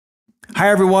Hi,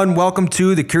 everyone. Welcome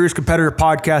to the Curious Competitor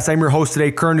Podcast. I'm your host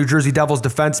today, current New Jersey Devils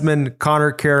defenseman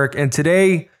Connor Carrick. And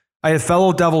today I have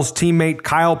fellow Devils teammate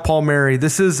Kyle Palmieri.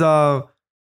 This is one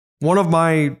of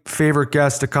my favorite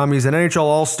guests to come. He's an NHL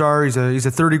All-Star. He's a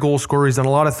 30-goal scorer. He's done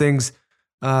a lot of things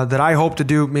that I hope to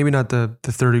do. Maybe not the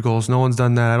 30 goals. No one's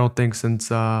done that, I don't think, since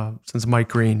Mike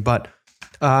Green. But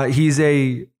he's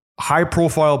a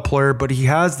high-profile player, but he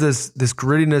has this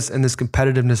grittiness and this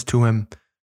competitiveness to him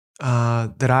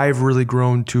that I've really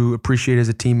grown to appreciate as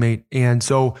a teammate. And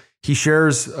so he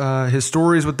shares his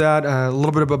stories with that, a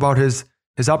little bit about his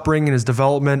upbringing, his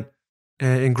development,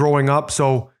 and growing up.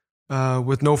 So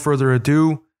with no further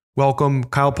ado, welcome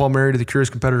Kyle Palmieri to the Curious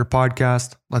Competitor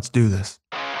Podcast. Let's do this.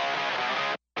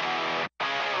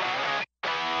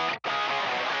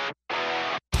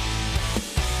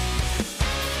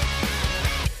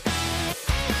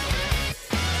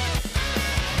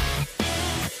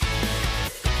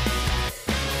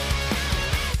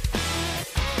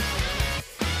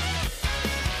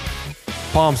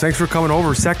 Palms, thanks for coming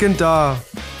over. Second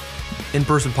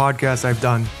in-person podcast I've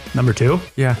done. Number 2?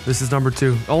 Yeah, this is number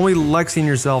 2. Only Lexi and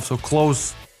yourself, so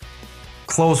close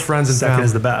friends and Second family.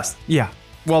 is the best. Yeah.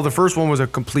 Well, the first one was a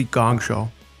complete gong show.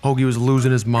 Hoagie was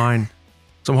losing his mind.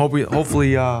 So I'm hopefully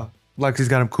Lexi's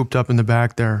got him cooped up in the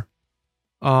back there.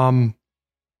 I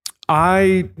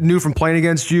knew from playing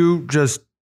against you, just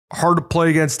hard to play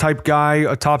against type guy,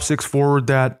 a top 6 forward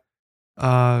that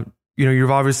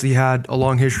you've obviously had a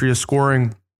long history of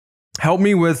scoring. Help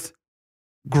me with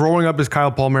growing up as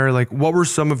Kyle Palmieri. Like, what were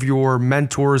some of your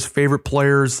mentors, favorite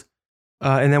players?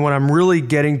 And then what I'm really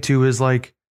getting to is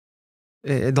like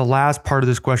the last part of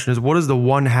this question is, what is the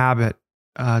one habit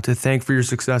to thank for your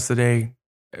success today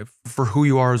for who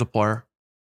you are as a player?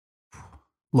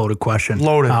 Loaded question.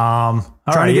 Loaded.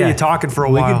 Trying to get you talking for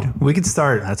a while. We could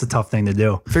start. That's a tough thing to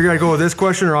do. Figured I'd go with this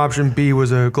question, or option B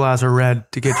was a glass of red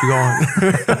to get you going.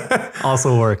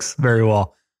 Also works very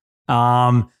well.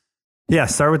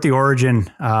 Start with the origin.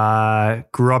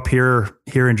 Grew up here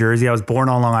in Jersey. I was born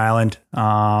on Long Island.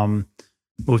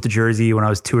 Moved to Jersey when I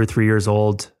was 2 or 3 years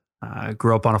old.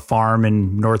 Grew up on a farm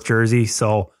in North Jersey,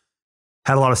 so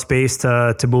had a lot of space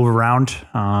to move around.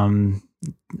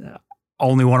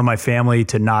 Only one of my family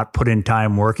to not put in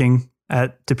time working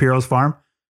at DePiero's farm.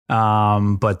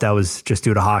 But that was just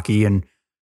due to hockey, and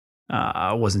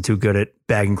I wasn't too good at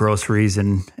bagging groceries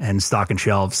and stocking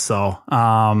shelves. So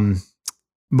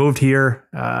moved here,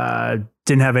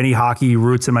 didn't have any hockey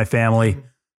roots in my family.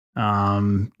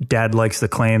 Dad likes to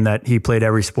claim that he played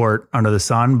every sport under the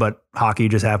sun, but hockey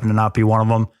just happened to not be one of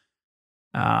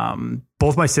them.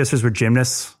 Both my sisters were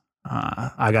gymnasts.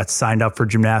 I got signed up for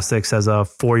gymnastics as a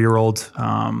 4-year-old.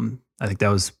 I think that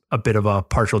was a bit of a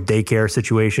partial daycare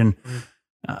situation.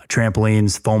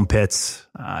 Trampolines, foam pits,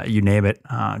 you name it.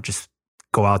 Just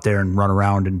go out there and run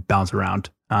around and bounce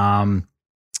around.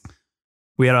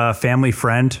 We had a family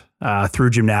friend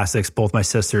through gymnastics. Both my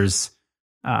sisters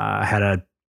had a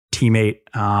teammate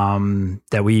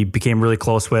that we became really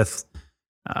close with.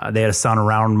 They had a son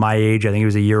around my age. I think he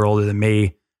was a year older than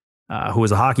me. Who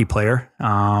was a hockey player.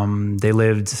 They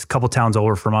lived a couple towns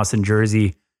over from us in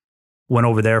Jersey. Went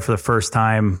over there for the first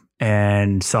time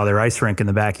and saw their ice rink in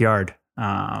the backyard.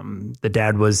 The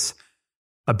dad was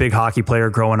a big hockey player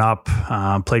growing up,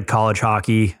 played college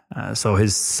hockey. So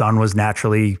his son was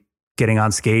naturally getting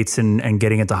on skates and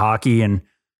getting into hockey, and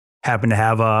happened to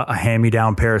have a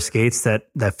hand-me-down pair of skates that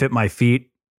fit my feet.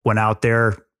 Went out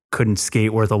there, couldn't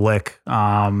skate worth a lick.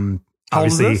 How old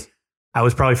Obviously, is this? I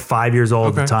was probably 5 years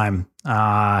old at the time.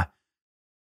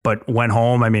 But went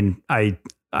home. I mean, I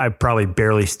probably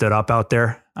barely stood up out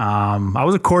there. I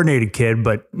was a coordinated kid,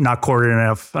 but not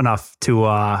coordinated enough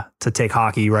to take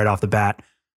hockey right off the bat.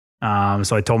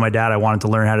 So I told my dad I wanted to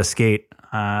learn how to skate.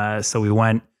 So we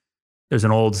went. There's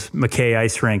an old McKay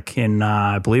ice rink in,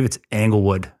 I believe it's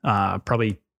Englewood,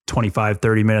 probably 25,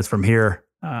 30 minutes from here.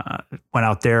 Went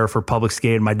out there for public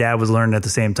skate. My dad was learning at the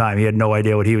same time. He had no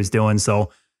idea what he was doing.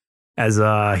 So as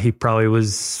he probably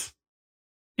was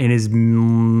in his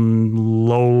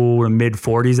low to mid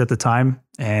 40s at the time,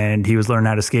 and he was learning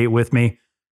how to skate with me.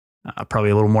 Probably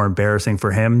a little more embarrassing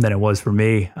for him than it was for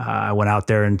me. I went out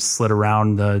there and slid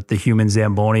around the human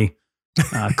Zamboni,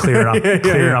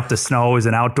 clearing up the snow. It was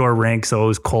an outdoor rink, so it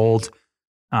was cold.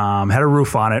 Had a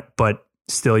roof on it, but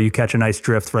still you catch a nice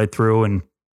drift right through. And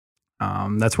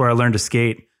that's where I learned to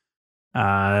skate.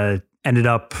 Ended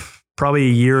up probably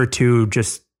a year or two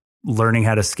just learning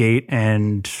how to skate,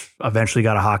 and eventually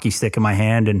got a hockey stick in my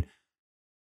hand and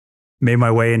made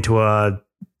my way into a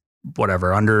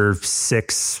under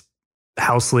 6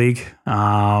 house league.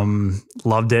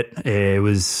 Loved it. It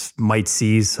was Might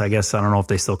C's. I guess, I don't know if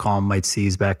they still call them Might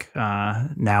C's back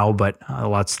now, but a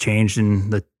lot's changed in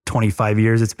the 25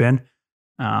 years it's been.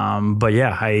 But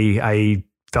yeah, I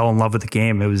fell in love with the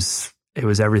game. It was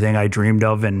everything I dreamed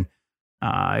of, and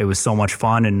it was so much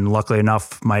fun. And luckily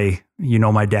enough, my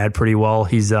dad pretty well.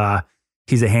 He's a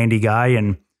handy guy,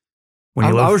 and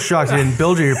I was shocked he didn't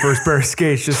build you your first pair of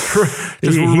skates. Just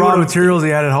raw materials he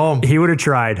had at home. He would have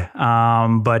tried.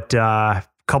 But a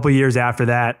couple of years after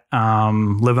that,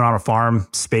 living on a farm,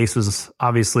 space was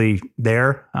obviously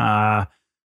there.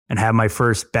 And had my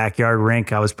first backyard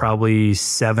rink. I was probably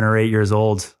 7 or 8 years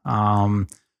old. And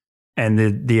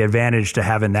the advantage to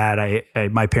having that,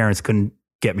 my parents couldn't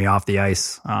get me off the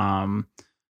ice. I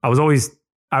always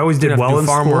did well in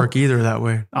farm school. Work either that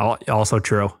way. Also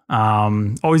true.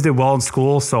 Always did well in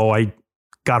school. So I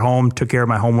got home, took care of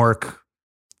my homework.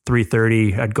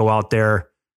 3:30, I'd go out there.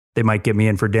 They might get me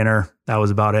in for dinner. That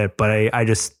was about it. But I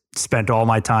just spent all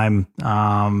my time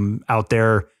out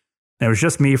there. And it was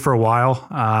just me for a while.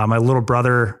 My little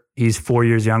brother, he's 4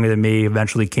 years younger than me,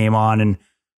 eventually came on, and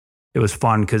it was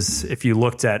fun because if you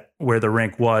looked at where the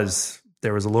rink was,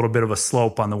 there was a little bit of a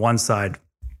slope on the one side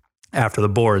after the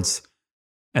boards.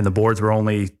 And the boards were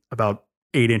only about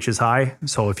 8 inches high.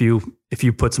 So if you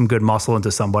put some good muscle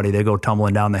into somebody, they go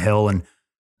tumbling down the hill. And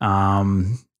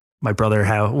my brother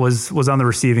was on the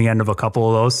receiving end of a couple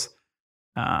of those.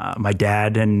 My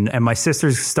dad and my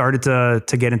sisters started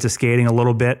to get into skating a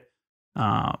little bit.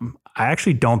 I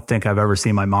actually don't think I've ever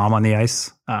seen my mom on the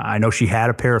ice. I know she had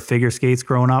a pair of figure skates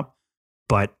growing up,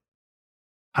 but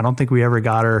I don't think we ever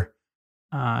got her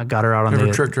out on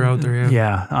Never tricked her out there.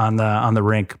 Yeah, on the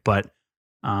rink. But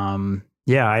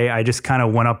I just kind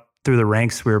of went up through the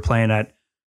ranks. We were playing at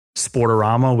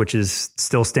Sportorama, which is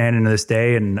still standing to this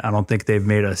day, and I don't think they've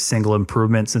made a single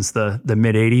improvement since the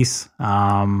mid 80s.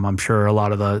 I'm sure a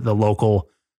lot of the local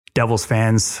Devils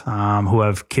fans who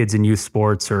have kids in youth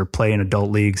sports or play in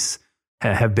adult leagues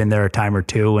have been there a time or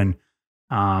two. And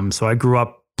so I grew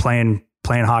up playing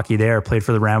hockey there, played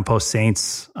for the Rampost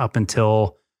Saints up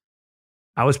until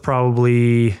I was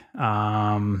probably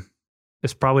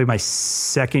my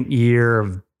second year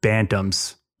of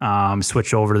Bantams.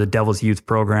 Switched over to the Devils youth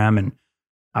program, and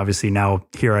obviously now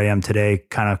here I am today,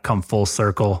 kind of come full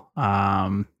circle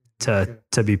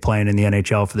to be playing in the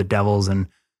NHL for the Devils. And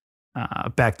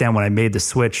back then when I made the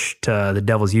switch to the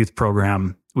Devils youth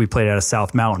program, we played out of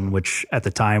South Mountain, which at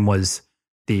the time was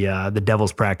the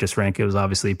Devils practice rink. It was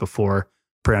obviously before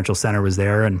Prudential Center was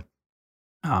there. And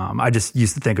I just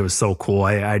used to think it was so cool.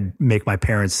 I'd make my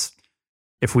parents,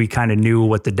 if we kind of knew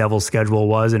what the Devils schedule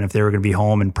was and if they were going to be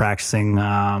home and practicing,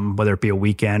 whether it be a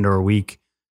weekend or a week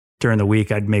during the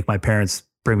week, I'd make my parents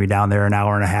bring me down there an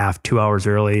hour and a half, 2 hours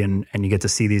early. And you get to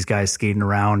see these guys skating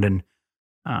around. And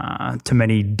to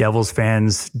many Devils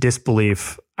fans'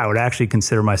 disbelief, I would actually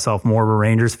consider myself more of a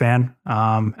Rangers fan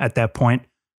at that point.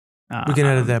 We can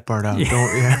edit that part out.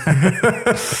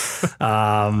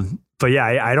 But yeah,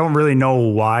 I don't really know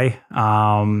why.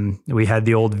 We had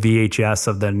the old VHS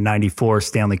of the 94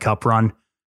 Stanley Cup run.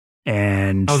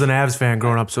 And I was an Avs fan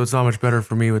growing up, so it's not much better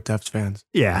for me with Devs fans.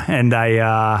 Yeah. And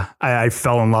I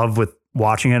fell in love with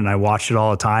watching it, and I watched it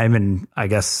all the time. And I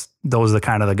guess those are the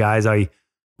kind of the guys I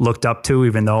looked up to,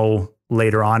 even though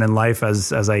later on in life,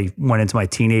 as I went into my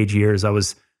teenage years, I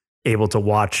was able to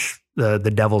watch the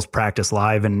Devils practice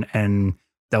live, and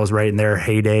that was right in their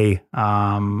heyday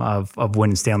of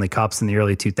winning Stanley Cups in the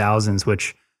early 2000s,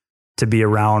 which to be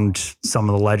around some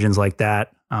of the legends like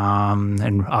that.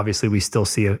 And obviously we still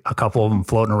see a couple of them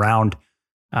floating around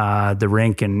the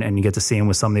rink, and you get to see them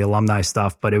with some of the alumni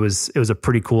stuff. But it was a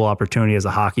pretty cool opportunity as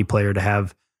a hockey player to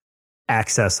have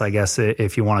access, I guess,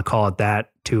 if you want to call it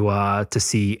that, to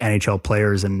see NHL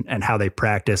players and how they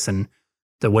practice and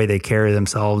the way they carry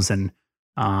themselves. And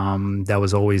that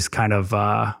was always kind of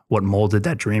what molded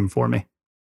that dream for me.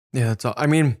 Yeah, that's all. I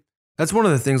mean, that's one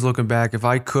of the things looking back. If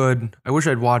I could, I wish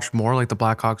I'd watched more. Like the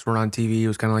Blackhawks weren't on TV. It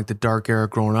was kind of like the dark era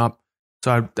growing up.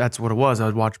 So that's what it was. I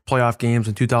would watch playoff games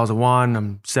in 2001.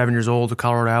 I'm 7 years old. The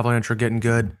Colorado Avalanche are getting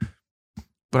good.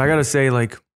 But I got to say,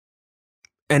 like,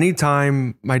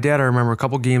 anytime my dad, I remember a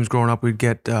couple games growing up, we'd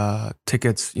get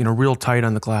tickets, real tight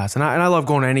on the glass. And I love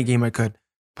going to any game I could,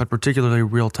 but particularly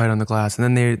real tight on the glass.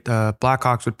 And then the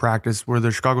Blackhawks would practice where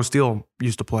the Chicago Steel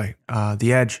used to play,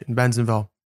 the Edge in Bensenville.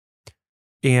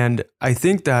 And I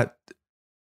think that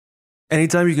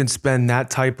anytime you can spend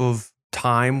that type of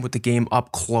time with the game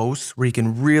up close, where you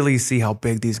can really see how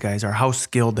big these guys are, how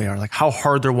skilled they are, like how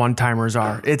hard their one-timers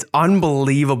are, it's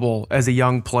unbelievable as a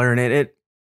young player. And it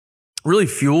really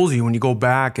fuels you when you go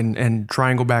back and try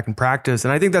and go back and practice.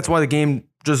 And I think that's why the game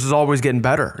just is always getting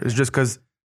better. It's just because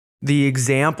the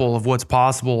example of what's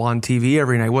possible on TV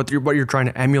every night, what you're trying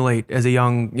to emulate as a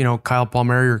young, Kyle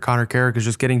Palmieri or Connor Carrick is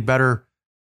just getting better,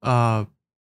 by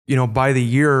the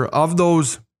year. Of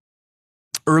those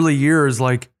early years,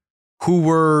 like who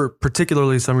were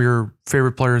particularly some of your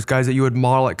favorite players, guys that you would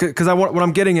model it? Because what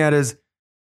I'm getting at is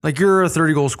like you're a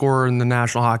 30-goal scorer in the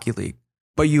National Hockey League,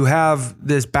 but you have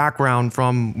this background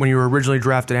from when you were originally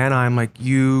drafted Anaheim. Like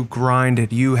you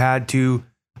grinded, you had to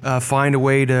find a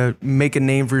way to make a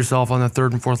name for yourself on the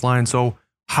third and fourth line. So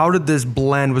how did this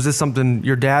blend? Was this something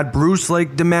your dad, Bruce,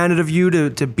 like demanded of you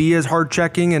to be as hard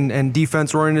checking and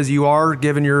defense oriented as you are,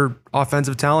 given your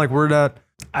offensive talent? Like where did that?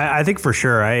 I think for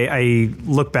sure. I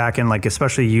look back in like,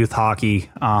 especially youth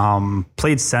hockey,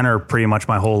 played center pretty much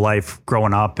my whole life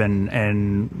growing up.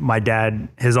 And my dad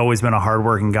has always been a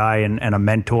hardworking guy and a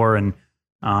mentor. And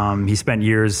he spent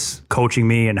years coaching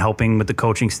me and helping with the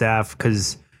coaching staff.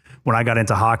 Cause when I got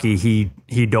into hockey,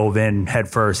 he dove in head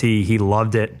first. He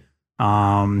loved it. He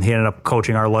ended up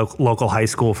coaching our local high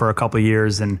school for a couple of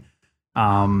years. And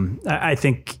I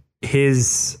think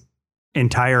his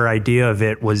entire idea of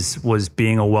it was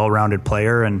being a well-rounded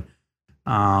player. And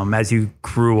as you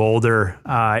grew older,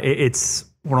 it's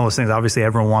one of those things. Obviously,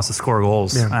 everyone wants to score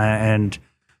goals. Yeah. And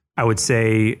I would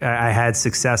say I had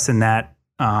success in that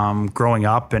growing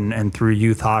up and through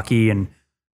youth hockey and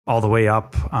all the way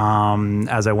up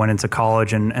as I went into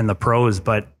college and the pros.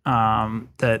 But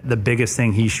the biggest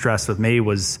thing he stressed with me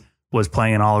was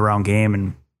playing an all-around game.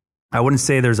 And I wouldn't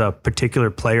say there's a particular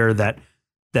player that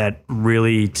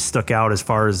really stuck out as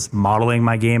far as modeling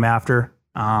my game after.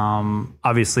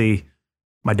 Obviously,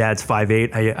 my dad's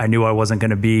 5'8". I knew I wasn't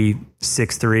going to be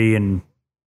 6'3" and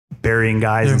burying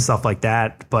guys and stuff like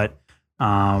that. But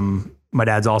my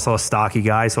dad's also a stocky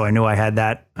guy, so I knew I had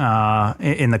that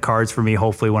in the cards for me,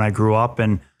 hopefully, when I grew up.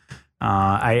 And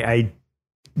I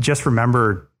just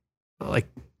remember,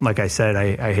 like I said,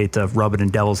 I hate to rub it in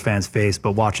Devils fans' face,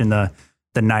 but watching the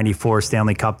 94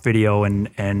 Stanley Cup video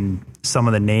and some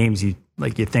of the names you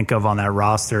think of on that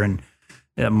roster, and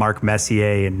Mark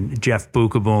Messier and Jeff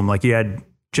Bukaboom, like you had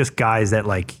just guys that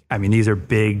these are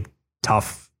big,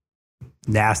 tough,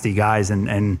 nasty guys.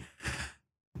 And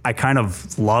I kind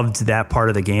of loved that part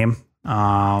of the game.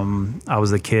 I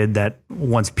was a kid that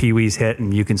once Pee-wees hit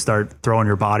and you can start throwing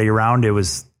your body around, it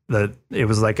was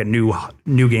like a new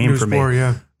game for sport, me.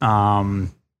 Yeah.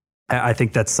 I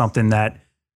think that's something that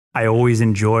I always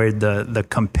enjoyed, the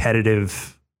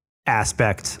competitive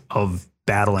aspect of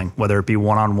battling, whether it be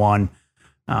one-on-one.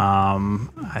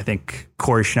 I think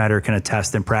Corey Schneider can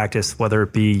attest in practice, whether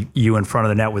it be you in front of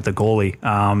the net with the goalie.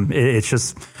 It's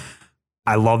just,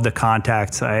 I love the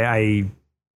contact. I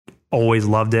always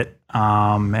loved it.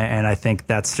 And I think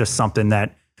that's just something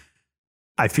that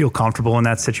I feel comfortable in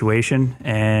that situation.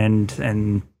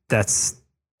 And that's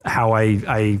how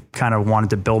I kind of wanted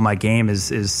to build my game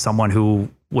is someone who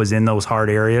was in those hard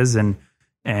areas and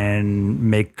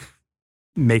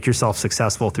make yourself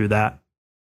successful through that.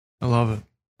 I love it.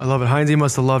 Heinze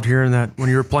must have loved hearing that when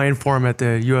you were playing for him at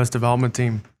the U.S. development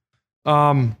team.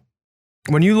 When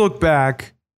you look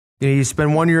back, you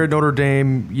spend 1 year at Notre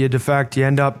Dame, you defect, you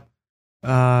end up,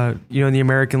 in the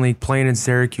American League playing in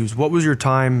Syracuse. What was your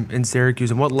time in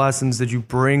Syracuse, and what lessons did you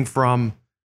bring from,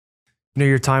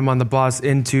 your time on the bus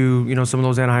into, some of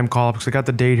those Anaheim call-ups? I got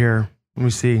the date here. Let me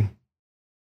see.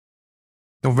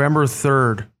 November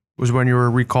 3rd was when you were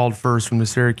recalled first from the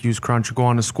Syracuse Crunch to go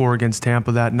on to score against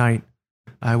Tampa that night.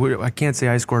 I can't say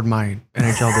I scored my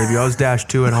NHL debut. I was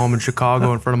 -2 at home in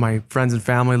Chicago in front of my friends and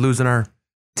family, losing our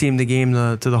team the game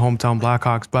to the hometown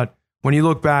Blackhawks. But when you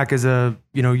look back as a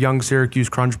young Syracuse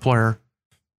Crunch player,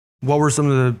 what were some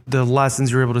of the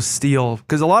lessons you were able to steal?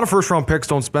 Because a lot of first-round picks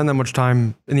don't spend that much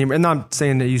time and I'm not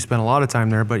saying that you spent a lot of time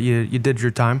there, but you did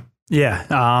your time. Yeah.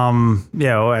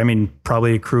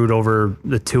 Probably accrued over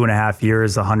the 2.5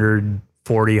 years,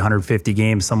 140, 150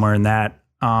 games, somewhere in that.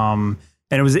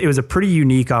 And it was a pretty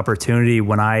unique opportunity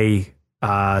when I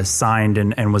signed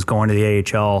and was going to the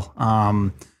AHL.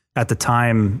 At the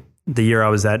time, the year I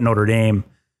was at Notre Dame,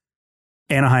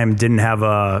 Anaheim didn't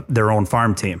have their own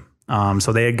farm team.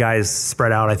 So they had guys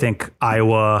spread out. I think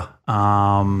Iowa,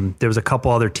 there was a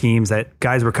couple other teams that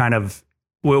guys were kind of,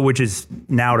 which is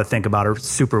now to think about are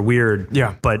super weird.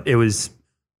 Yeah. But it was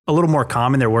a little more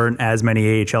common. There weren't as many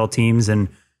AHL teams, and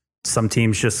some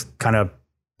teams just kind of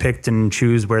picked and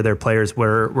choose where their players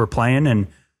were playing. And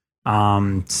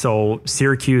so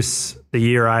Syracuse,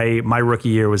 my rookie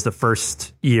year was the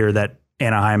first year that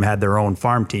Anaheim had their own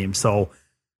farm team. So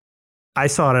I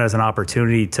saw it as an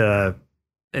opportunity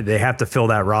they have to fill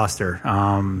that roster.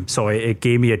 So it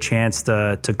gave me a chance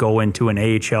to go into an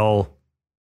AHL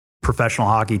professional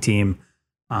hockey team,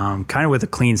 kind of with a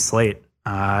clean slate.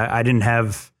 I didn't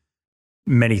have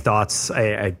many thoughts.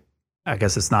 I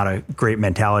guess it's not a great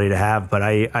mentality to have, but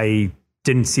I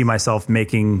didn't see myself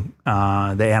making the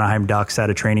Anaheim Ducks at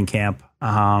a training camp.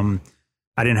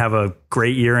 I didn't have a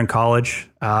great year in college,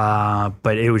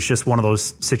 but it was just one of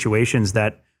those situations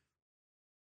that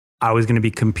I was going to be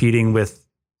competing with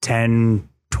 10,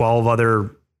 12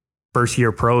 other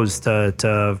first-year pros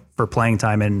for playing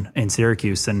time in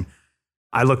Syracuse. And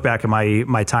I look back at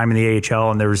my time in the AHL,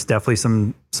 and there was definitely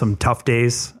some tough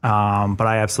days, but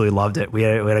I absolutely loved it. We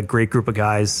had a great group of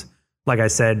guys. Like I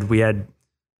said, we had,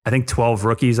 I think, 12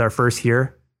 rookies our first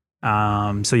year.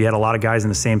 So you had a lot of guys in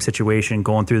the same situation,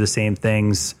 going through the same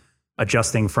things,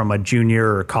 adjusting from a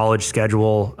junior or college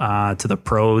schedule to the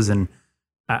pros. And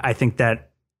I think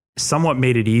that somewhat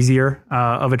made it easier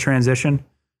of a transition.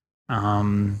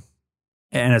 And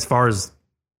as far as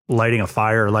lighting a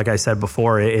fire, like I said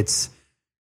before,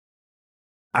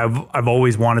 I've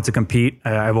always wanted to compete.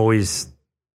 I've always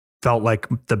felt like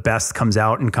the best comes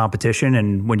out in competition.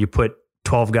 And when you put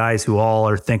 12 guys who all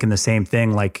are thinking the same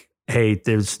thing, like, hey,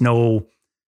 there's no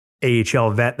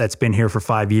AHL vet that's been here for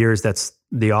 5 years that's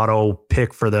the auto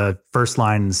pick for the first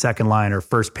line and second line or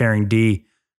first pairing D.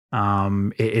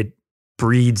 It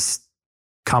breeds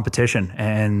competition.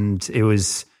 And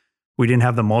we didn't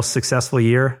have the most successful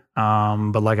year.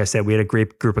 But like I said, we had a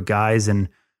great group of guys, and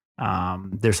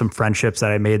there's some friendships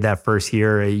that I made that first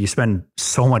year. You spend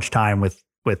so much time with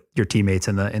your teammates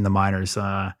in the minors.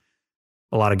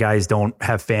 A lot of guys don't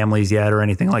have families yet or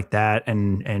anything like that.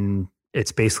 And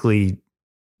it's basically,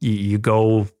 you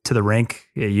go to the rink,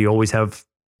 you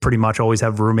pretty much always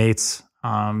have roommates,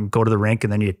 go to the rink,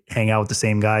 and then you hang out with the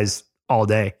same guys all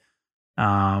day.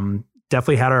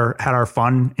 Definitely had our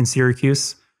fun in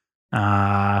Syracuse.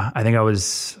 I think I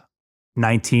was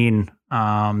 19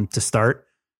 to start.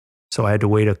 So I had to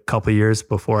wait a couple of years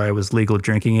before I was legal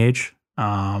drinking age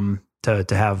to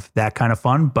have that kind of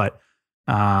fun. But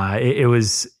it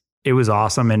was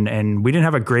awesome. And we didn't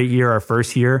have a great year our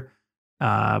first year,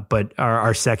 but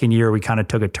our second year, we kind of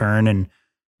took a turn, and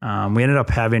we ended up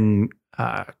having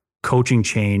coaching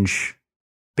change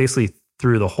basically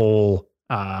through the whole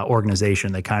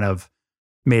organization. They kind of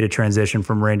made a transition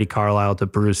from Randy Carlisle to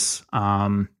Bruce. I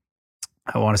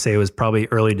want to say it was probably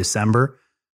early December,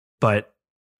 but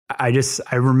I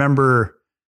remember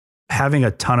having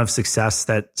a ton of success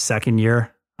that second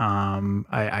year. How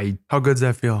good does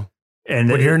that feel? And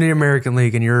when you're in the American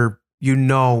League and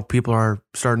people are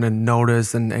starting to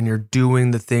notice, and you're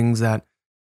doing the things that,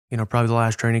 probably the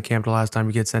last training camp, the last time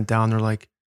you get sent down, they're like,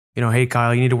 hey,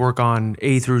 Kyle, you need to work on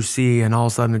A through C, and all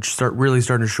of a sudden it's really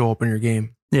starting to show up in your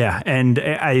game. Yeah. And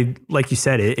I, like you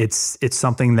said, it's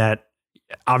something that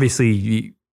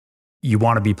obviously you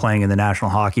want to be playing in the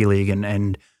National Hockey League.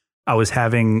 And I was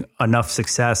having enough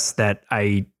success that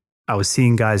I was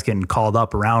seeing guys getting called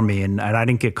up around me, and I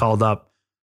didn't get called up,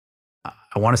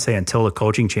 I want to say, until the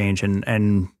coaching change.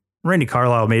 And Randy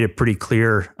Carlisle made it pretty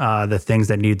clear the things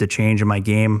that needed to change in my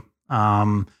game.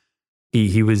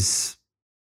 He was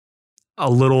a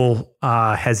little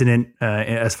hesitant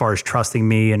as far as trusting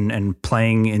me and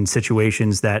playing in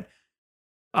situations that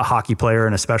a hockey player,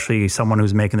 and especially someone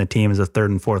who's making the team as a third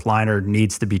and fourth liner,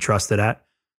 needs to be trusted at.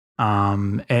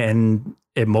 And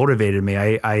it motivated me.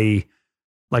 I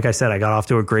like I said, I got off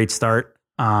to a great start,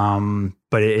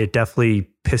 but it definitely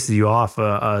pisses you off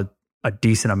a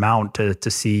decent amount to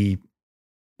see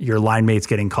your line mates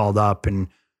getting called up, and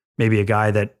maybe a guy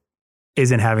that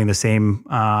isn't having the same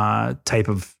type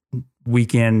of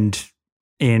weekend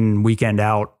in, weekend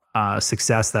out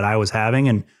success that I was having.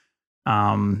 And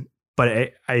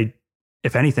but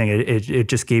if anything, it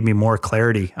just gave me more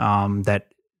clarity that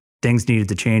things needed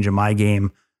to change in my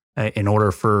game in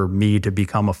order for me to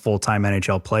become a full-time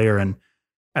NHL player. And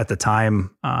at the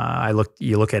time,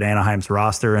 you look at Anaheim's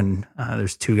roster, and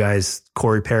there's two guys,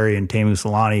 Corey Perry and Teemu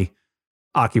Selanne,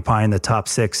 occupying the top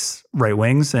 6 right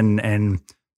wings. And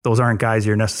those aren't guys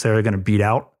you're necessarily going to beat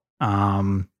out.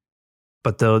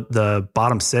 But the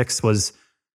bottom 6 was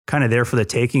kind of there for the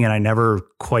taking, and I never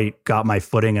quite got my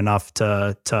footing enough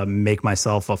to make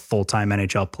myself a full-time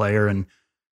NHL player. And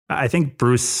I think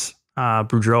Bruce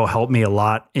Boudreau helped me a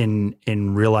lot in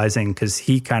realizing, because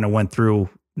he kind of went through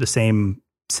the same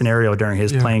scenario during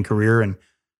his playing career,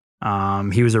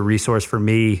 and he was a resource for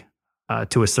me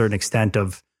to a certain extent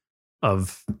of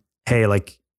hey,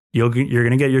 like you're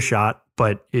going to get your shot,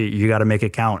 but you got to make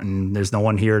it count, and there's no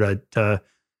one here to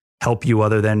help you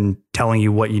other than telling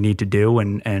you what you need to do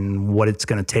and what it's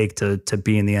going to take to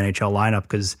be in the NHL lineup.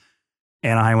 Because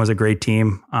Anaheim was a great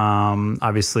team.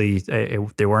 Obviously,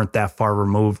 they weren't that far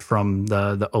removed from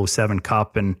the 07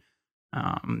 Cup, and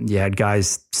You had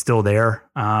guys still there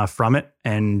from it,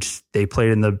 and they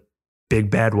played in the big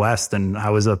bad West. And I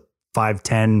was a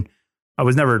 5'10". I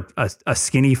was never a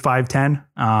skinny 5'10".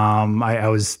 I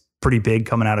was pretty big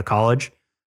coming out of college,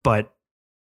 but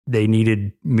they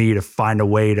needed me to find a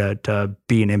way to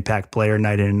be an impact player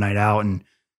night in and night out. And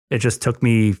it just took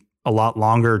me a lot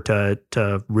longer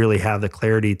to really have the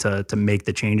clarity to make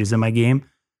the changes in my game.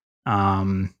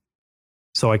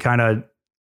 So I kind of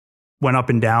went up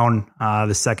and down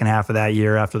the second half of that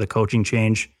year after the coaching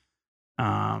change.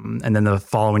 And then the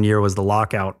following year was the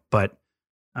lockout. But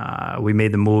we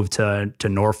made the move to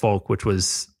Norfolk, which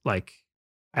was like,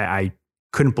 I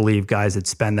couldn't believe guys had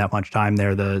spent that much time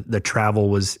there. The travel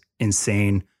was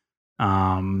insane.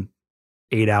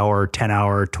 8-hour,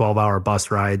 10-hour, 12-hour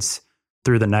bus rides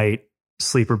through the night,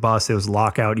 sleeper bus. It was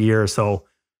lockout year. So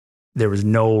there was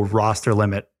no roster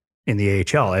limit in the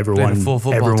AHL. Everyone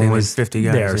was 50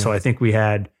 guys there. Yeah. So I think we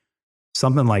had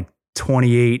something like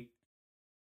 28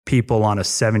 people on a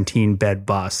 17-bed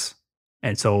bus.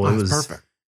 And so it was perfect.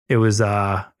 It was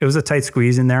a tight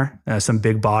squeeze in there. Some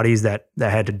big bodies that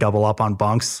had to double up on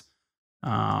bunks.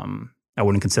 I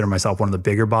wouldn't consider myself one of the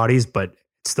bigger bodies, but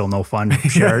it's still no fun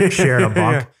sharing a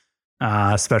bunk,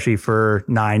 especially for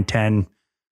 9, 10,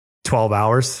 12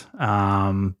 hours.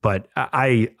 But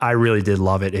I really did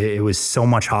love it. It was so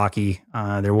much hockey.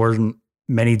 There weren't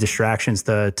many distractions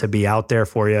to be out there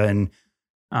for you. And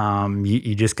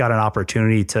you just got an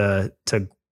opportunity to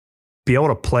be able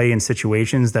to play in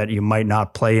situations that you might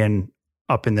not play in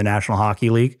up in the National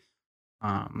Hockey League.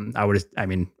 I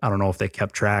don't know if they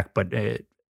kept track, but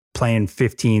playing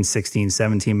 15, 16,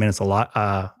 17 minutes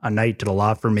a night did a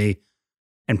lot for me,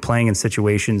 and playing in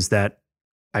situations that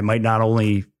I might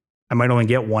only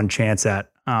get one chance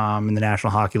at in the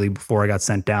National Hockey League before I got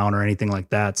sent down or anything like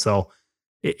that. So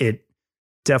it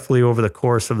definitely, over the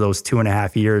course of those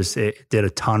 2.5 years, it did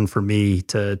a ton for me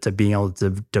to being able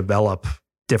to develop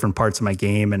different parts of my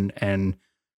game. And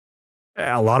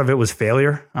a lot of it was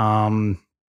failure.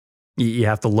 You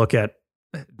have to look at,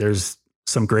 there's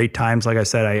some great times. Like I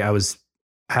said, I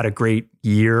had a great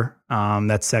year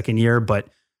that second year, but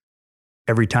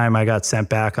every time I got sent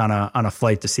back on a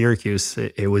flight to Syracuse,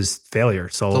 it was failure.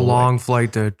 So it's a long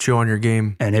flight to chew on your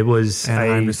game. And it was,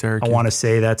 I want to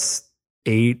say that's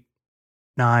 8,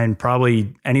 9,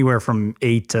 probably anywhere from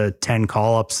 8 to 10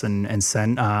 call-ups and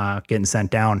getting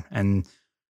sent down. And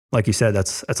like you said,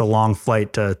 that's a long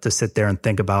flight to sit there and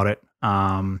think about it.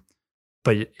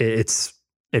 But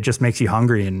it just makes you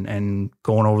hungry. And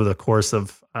going over the course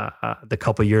of the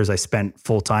couple of years I spent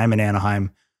full time in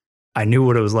Anaheim, I knew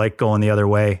what it was like going the other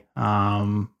way.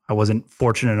 I wasn't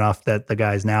fortunate enough that the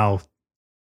guys now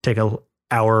take a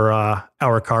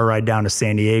hour car ride down to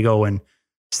San Diego and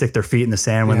stick their feet in the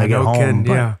sand when they get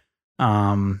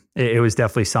home. It was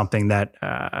definitely something that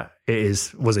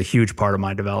was a huge part of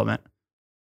my development.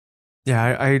 Yeah,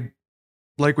 I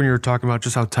like when you were talking about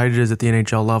just how tight it is at the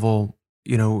NHL level.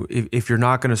 You know, if you're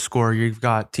not going to score, you've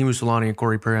got Teemu Selanne and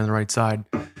Corey Perry on the right side.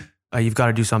 You've got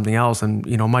to do something else. And,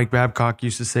 you know, Mike Babcock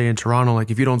used to say in Toronto,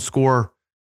 like, if you don't score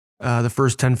the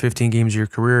first 10, 15 games of your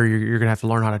career, you're going to have to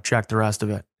learn how to check the rest of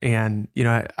it. And, you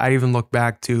know, I even look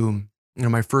back to, you know,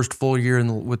 my first full year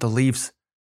with the Leafs.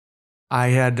 I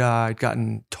had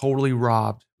gotten totally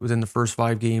robbed within the first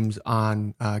 5 games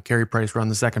on Carey Price run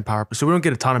the second power play. So we don't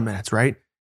get a ton of minutes, right?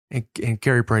 And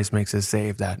Carey Price makes a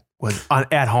save that was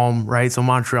at home, right? So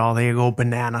Montreal, they go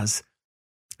bananas.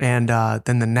 And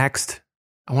then the next,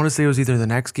 I want to say it was either the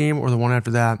next game or the one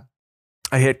after that,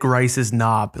 I hit Grice's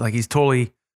knob. Like, he's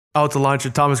totally out to lunch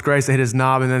at Thomas Greiss. I hit his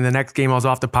knob. And then the next game I was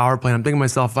off the power play. And I'm thinking to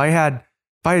myself, if I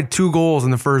had 2 goals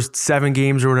in the first 7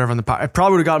 games or whatever on the power, I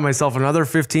probably would have gotten myself another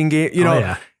 15 games, you know.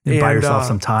 Yeah. And buy yourself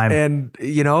some time. And,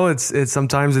 you know, it's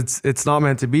sometimes it's not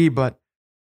meant to be. But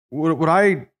what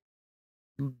I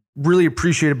really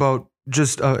appreciate about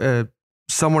just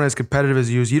someone as competitive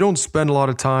as you is you don't spend a lot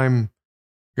of time,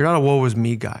 you're not a woe is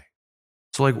me guy.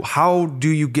 So, like, how do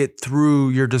you get through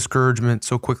your discouragement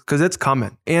so quick? Because it's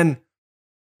coming. And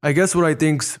I guess what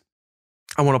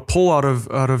I want to pull out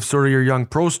of sort of your young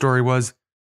pro story was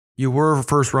you were a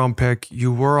first round pick.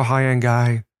 You were a high end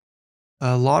guy.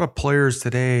 A lot of players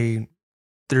today,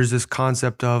 there's this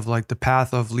concept of like the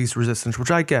path of least resistance,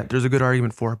 which I get. There's a good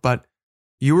argument for it. But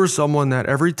you were someone that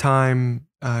every time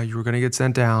you were going to get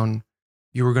sent down,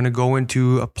 you were going to go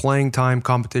into a playing time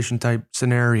competition type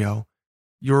scenario.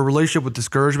 Your relationship with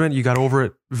discouragement, you got over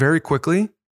it very quickly.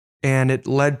 And it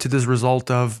led to this result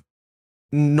of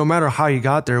no matter how you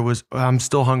got there was, I'm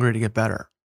still hungry to get better.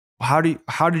 How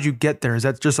did you get there? Is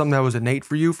that just something that was innate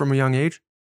for you from a young age?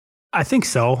 I think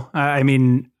so. I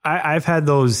mean, I've had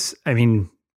those. I mean,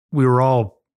 we were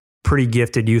all pretty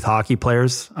gifted youth hockey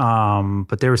players.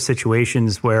 But there were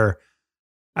situations where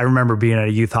I remember being at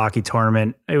a youth hockey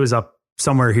tournament. It was up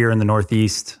somewhere here in the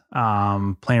Northeast,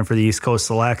 playing for the East Coast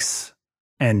Selects,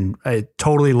 and a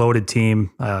totally loaded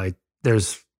team.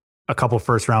 There's a couple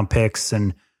first round picks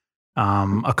and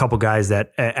a couple guys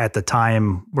that at the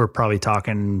time were probably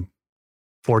talking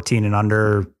 14 and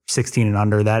under, 16 and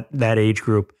under, that age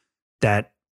group,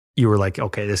 that you were like,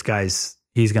 okay,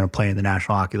 he's going to play in the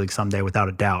National Hockey League someday without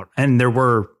a doubt. And there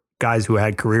were guys who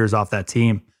had careers off that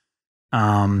team.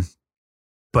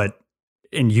 But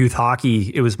in youth hockey,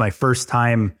 it was my first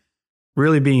time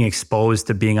really being exposed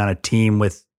to being on a team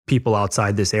with people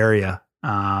outside this area.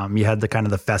 You had the kind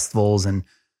of the festivals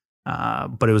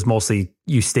but it was mostly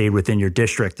you stayed within your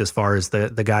district as far as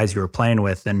the guys you were playing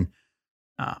with. And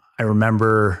I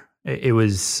remember it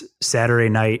was Saturday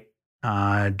night,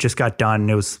 just got done.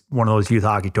 It was one of those youth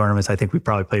hockey tournaments. I think we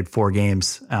probably played 4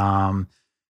 games. And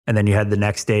then you had the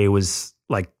next day was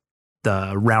like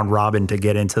the round robin to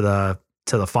get into the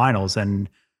finals. And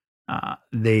I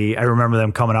remember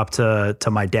them coming up to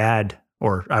my dad,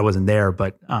 or I wasn't there,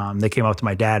 but they came up to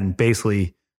my dad and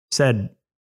basically said,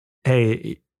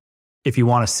 hey, if you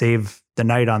want to save the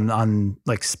night on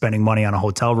like spending money on a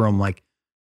hotel room, like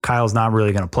Kyle's not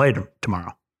really going to play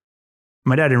tomorrow.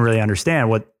 My dad didn't really understand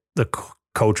what the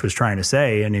coach was trying to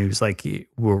say. And he was like,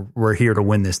 we're here to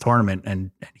win this tournament, and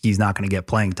he's not going to get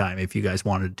playing time if you guys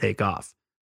wanted to take off.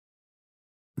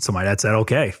 So my dad said,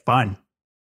 okay, fine.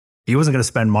 He wasn't going to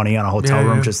spend money on a hotel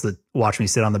room just to watch me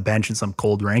sit on the bench in some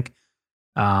cold rink.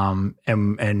 And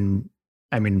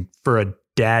I mean, for a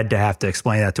dad to have to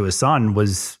explain that to his son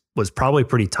was probably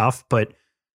pretty tough, but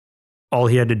all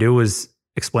he had to do was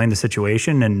explain the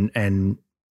situation. And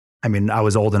I mean, I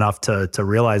was old enough to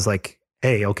realize like,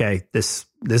 hey, okay, this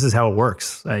is how it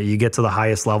works. You get to the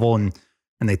highest level and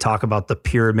they talk about the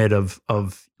pyramid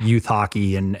of youth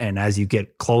hockey. And as you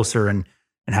get closer and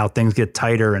how things get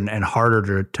tighter and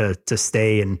harder to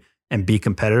stay and be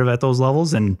competitive at those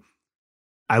levels. And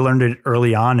I learned it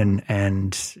early on,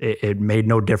 and it made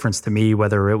no difference to me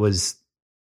whether it was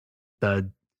the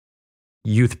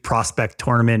youth prospect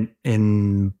tournament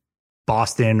in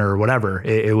Boston or whatever.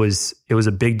 It was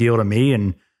a big deal to me,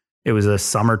 and it was a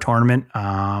summer tournament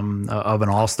of an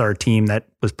all-star team that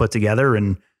was put together.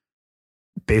 And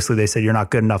basically, they said you're not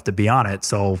good enough to be on it,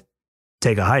 so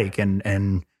take a hike.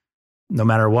 And no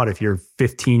matter what, if you're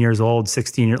 15 years old,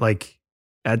 16 years, like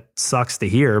that sucks to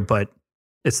hear, but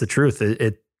it's the truth.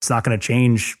 It's not going to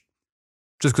change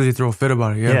just because you throw a fit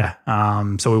about it. Yeah.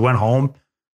 So we went home.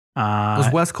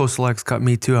 Those West Coast Selects cut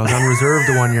me too. I was on reserve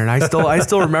the one year, and I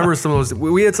still remember some of those.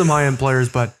 We had some high end players,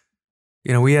 but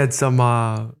we had some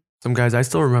guys. I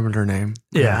still remember their name.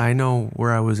 Yeah, I know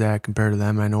where I was at compared to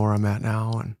them. And I know where I'm at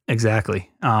now. And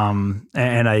exactly. And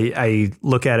I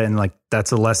look at it and like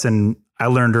that's a lesson I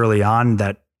learned early on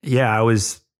that I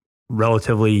was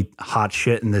relatively hot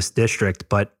shit in this district,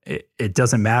 but it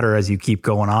doesn't matter as you keep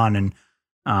going on. And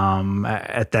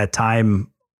at that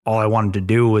time, all I wanted to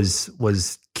do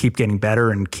was keep getting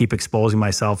better and keep exposing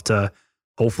myself to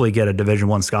hopefully get a Division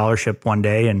I scholarship one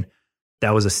day. And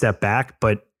that was a step back,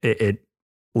 but it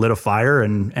lit a fire,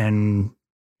 and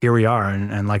here we are.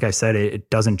 And like I said, it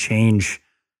doesn't change.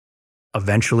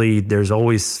 Eventually there's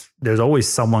always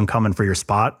someone coming for your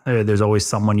spot. There's always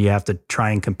someone you have to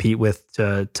try and compete with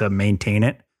to maintain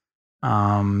it.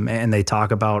 And they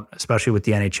talk about, especially with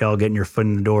the NHL, getting your foot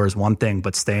in the door is one thing,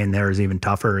 but staying there is even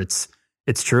tougher. It's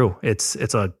true. It's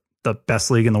the best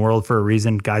league in the world for a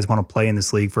reason. Guys want to play in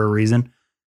this league for a reason.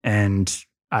 And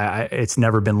it's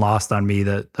never been lost on me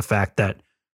the fact that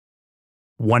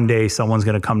one day someone's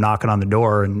going to come knocking on the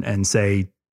door and say,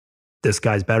 this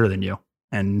guy's better than you.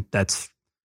 And that's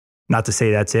not to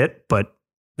say that's it, but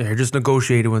you're just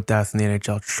negotiating with death in the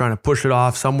NHL, just trying to push it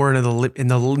off somewhere in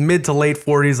the mid to late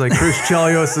 40s, like Chris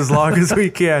Chelios, as long as we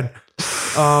can.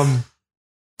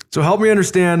 So help me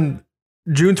understand.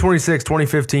 June 26,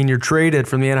 2015, you're traded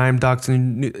from the Anaheim Ducks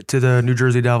to the New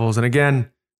Jersey Devils. And again,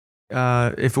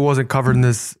 if it wasn't covered in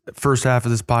this first half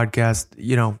of this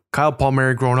podcast, Kyle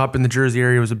Palmieri growing up in the Jersey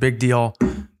area was a big deal.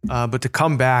 But to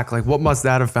come back, like, what must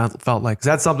that have felt like? 'Cause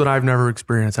that's something I've never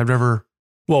experienced.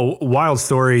 Well, wild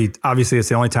story. Obviously, it's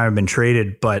the only time I've been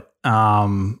traded, but I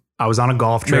was on a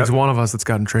golf trip. Makes one of us that's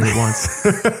gotten traded once.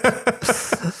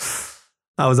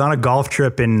 I was on a golf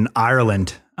trip in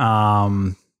Ireland.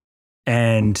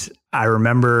 And I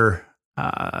remember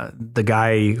the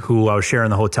guy who I was sharing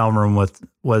the hotel room with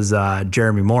was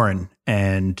Jeremy Morin.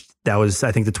 And that was,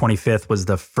 I think the 25th was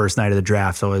the first night of the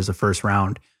draft. So it was the first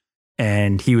round.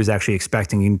 And he was actually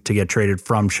expecting to get traded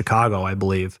from Chicago, I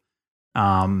believe.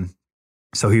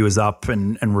 So he was up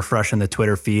and refreshing the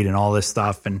Twitter feed and all this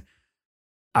stuff. And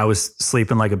I was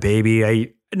sleeping like a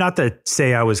baby. Not to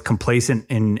say I was complacent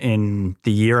in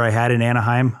the year I had in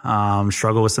Anaheim,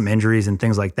 struggled with some injuries and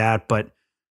things like that. But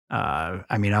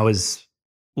I was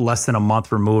less than a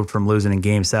month removed from losing in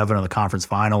Game 7 of the conference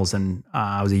finals. And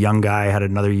I was a young guy, had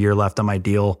another year left on my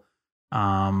deal.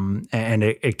 And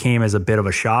it came as a bit of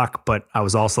a shock, but I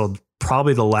was also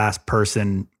probably the last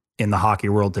person in the hockey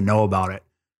world to know about it.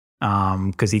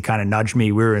 Because he kind of nudged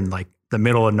me. We were in like the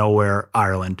middle of nowhere,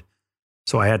 Ireland.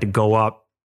 So I had to go up,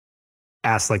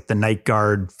 ask like the night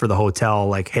guard for the hotel,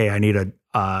 like, hey, I need a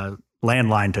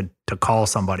landline to call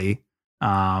somebody.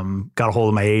 Got a hold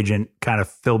of my agent, kind of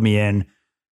filled me in.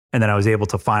 And then I was able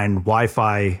to find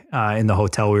Wi-Fi in the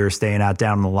hotel we were staying at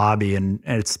down in the lobby. And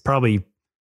it's probably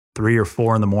 3 or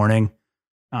 4 in the morning.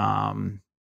 FaceTime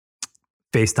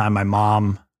my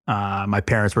mom. My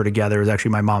parents were together. It was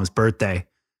actually my mom's birthday.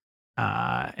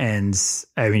 And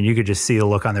I mean, you could just see the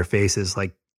look on their faces.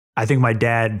 Like, I think my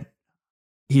dad,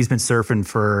 he's been surfing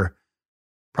for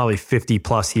probably 50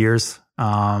 plus years.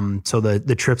 So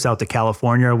the trips out to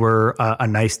California were a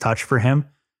nice touch for him.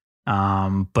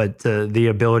 But the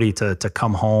ability to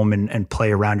come home and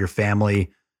play around your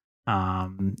family,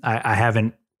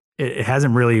 it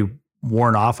hasn't really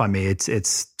worn off on me.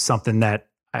 It's something that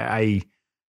I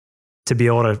to be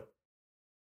able to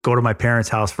go to my parents'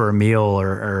 house for a meal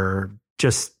or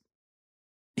just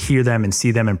hear them and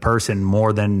see them in person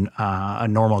more than a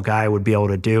normal guy would be able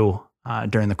to do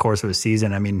during the course of a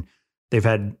season. I mean,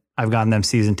 I've gotten them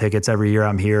season tickets every year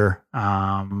I'm here.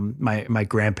 My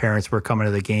grandparents were coming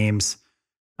to the games.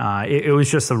 It was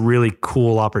just a really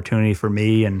cool opportunity for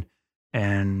me.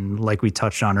 And like we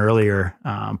touched on earlier,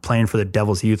 playing for the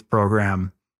Devils youth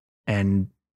program and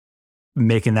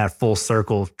making that full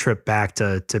circle trip back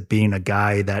to being a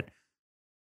guy that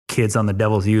kids on the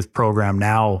Devils youth program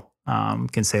now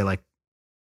can say like,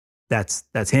 that's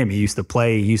him. He used to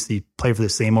play for the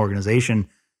same organization.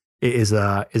 It is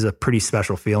a pretty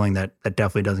special feeling that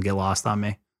definitely doesn't get lost on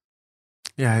me.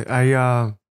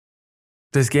 Yeah.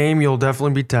 This game, you'll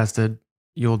definitely be tested.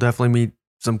 You'll definitely meet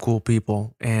some cool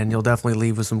people, and you'll definitely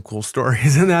leave with some cool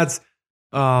stories. And that's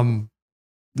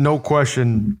no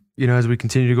question, as we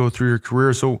continue to go through your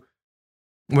career. So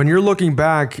when you're looking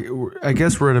back, I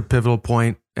guess we're at a pivotal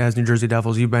point as New Jersey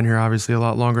Devils. You've been here obviously a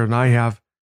lot longer than I have.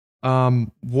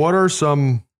 What are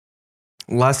some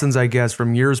lessons, I guess,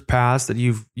 from years past that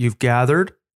you've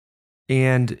gathered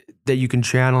and that you can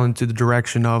channel into the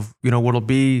direction of, what'll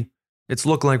be, it's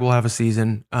looking like we'll have a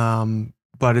season,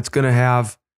 but it's going to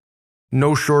have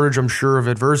no shortage, I'm sure, of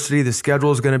adversity. The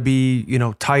schedule is going to be,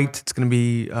 tight. It's going to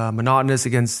be monotonous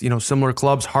against, similar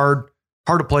clubs. Hard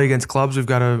to play against clubs. We've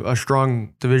got a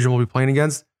strong division we'll be playing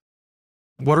against.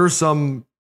 What are some,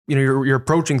 you're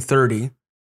approaching 30.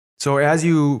 So as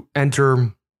you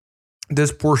enter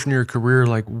this portion of your career,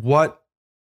 like what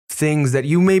things that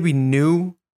you maybe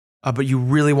knew, but you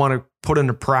really want to put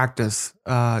into practice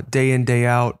day in, day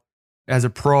out as a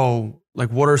pro, like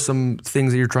what are some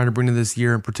things that you're trying to bring to this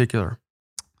year in particular?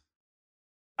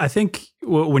 I think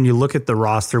when you look at the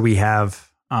roster we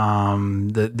have,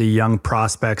 the young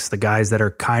prospects, the guys that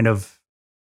are kind of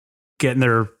getting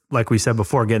their, like we said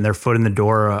before, getting their foot in the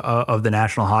door of the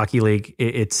National Hockey League,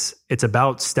 it's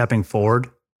about stepping forward.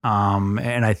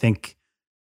 And I think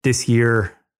this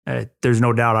year, there's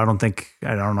no doubt, I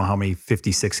don't know how many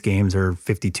 56 games or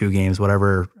 52 games,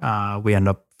 whatever we end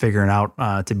up figuring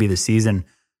out to be the season.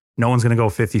 No one's going to go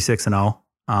 56-0.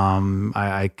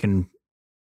 I can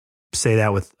say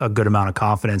that with a good amount of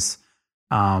confidence.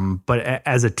 But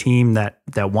as a team that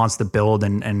wants to build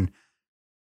and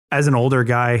as an older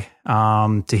guy,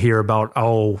 to hear about,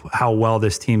 how well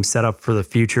this team's set up for the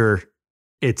future,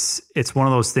 it's one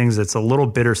of those things that's a little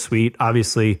bittersweet.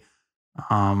 Obviously,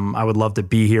 I would love to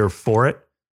be here for it.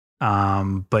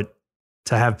 But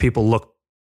to have people look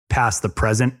past the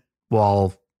present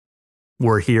while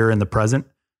we're here in the present,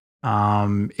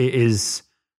 it is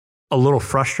a little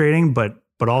frustrating, but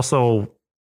also,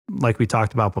 like we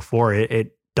talked about before,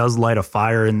 it does light a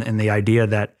fire in the idea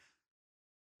that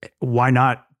why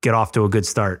not get off to a good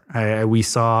start? I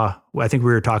think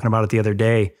we were talking about it the other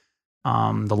day,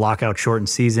 the lockout shortened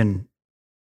season.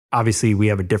 Obviously, we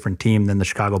have a different team than the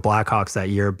Chicago Blackhawks that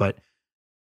year, but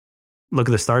look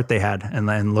at the start they had. And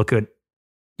then look at,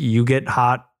 you get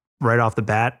hot right off the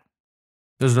bat.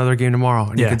 There's another game tomorrow,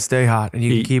 and you can stay hot, and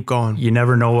you can keep going. You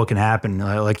never know what can happen.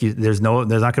 There's not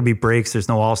going to be breaks. There's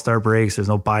no all-star breaks. There's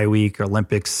no bye week or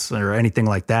Olympics or anything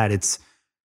like that.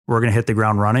 We're going to hit the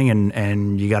ground running,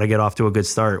 and you got to get off to a good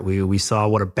start. We saw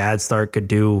what a bad start could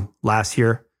do last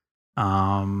year.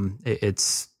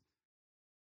 It's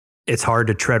it's hard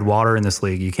to tread water in this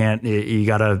league. You can't, you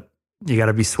gotta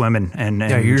be swimming and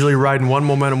you're usually riding one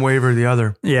momentum wave or the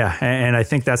other. Yeah. And I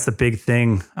think that's the big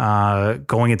thing,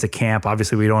 going into camp.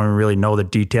 Obviously we don't even really know the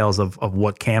details of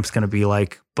what camp's going to be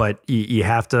like, but you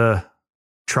have to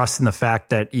trust in the fact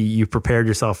that you prepared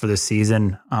yourself for this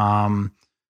season.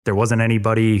 There wasn't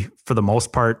anybody for the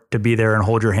most part to be there and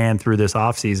hold your hand through this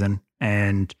off season.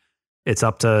 And it's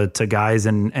up to guys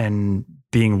and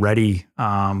being ready,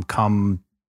 come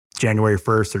January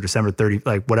 1st or December 30th,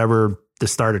 like whatever the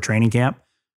start of training camp.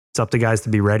 It's up to guys to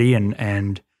be ready.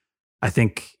 And I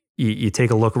think you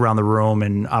take a look around the room,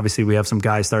 and obviously we have some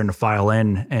guys starting to file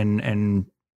in, and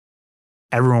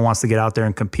everyone wants to get out there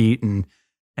and compete, and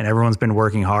everyone's been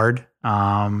working hard.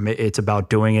 It's about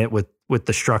doing it with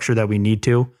the structure that we need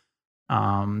to,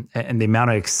 and the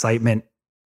amount of excitement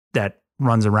that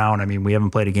runs around. I mean, we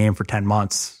haven't played a game for 10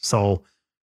 months. So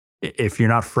if you're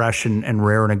not fresh and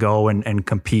raring to go and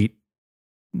compete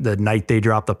the night they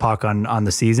drop the puck on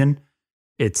the season,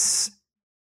 it's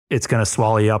going to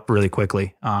swallow you up really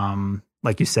quickly.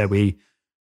 Like you said,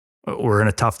 we're in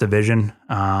a tough division.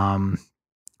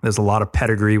 There's a lot of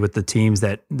pedigree with the teams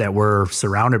that we're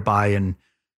surrounded by, and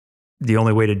the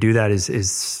only way to do that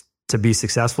is to be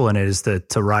successful in it, is to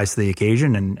rise to the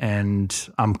occasion. And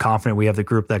I'm confident we have the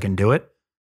group that can do it.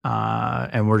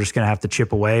 And we're just going to have to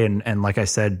chip away. And like I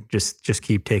said, just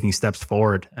keep taking steps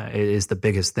forward. It is the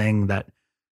biggest thing that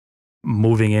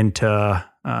moving into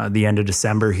the end of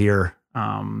December here.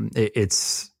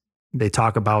 They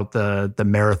talk about the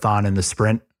marathon and the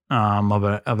sprint of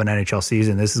an NHL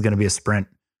season. This is going to be a sprint.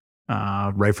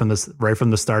 Right from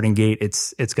the starting gate,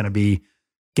 it's going to be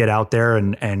get out there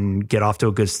and get off to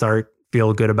a good start,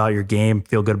 feel good about your game,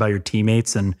 feel good about your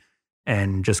teammates,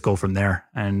 and just go from there.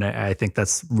 And I think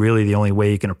that's really the only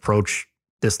way you can approach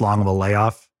this long of a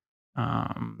layoff.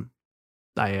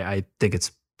 I think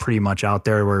it's pretty much out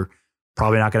there. We're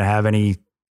probably not going to have any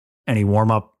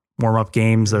warm up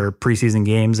games or preseason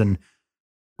games, and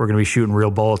we're going to be shooting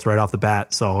real bullets right off the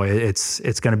bat. So it's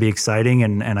going to be exciting,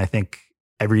 and I think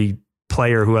every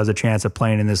player who has a chance of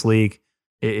playing in this league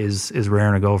is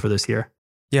raring to go for this year.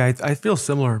 Yeah, I feel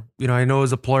similar. I know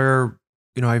as a player,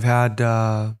 I've had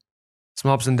some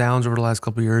ups and downs over the last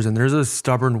couple of years, and there's a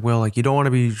stubborn will. Like, you don't want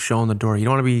to be shown the door. You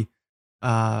don't want to be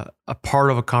a part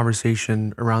of a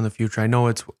conversation around the future. I know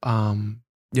it's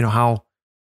how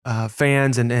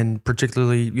fans and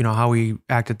particularly how we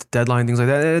act at the deadline, things like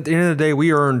that. At the end of the day,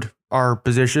 we earned our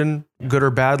position, good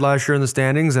or bad, last year in the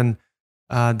standings, and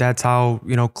that's how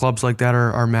clubs like that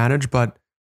are managed. But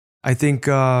I think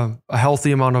a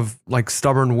healthy amount of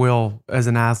stubborn will as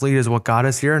an athlete is what got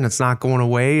us here, and it's not going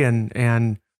away.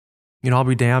 And I'll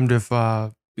be damned if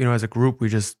as a group we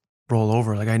just roll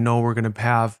over. Like, I know we're going to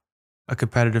have a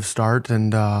competitive start,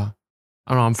 and I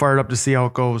don't know. I'm fired up to see how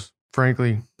it goes.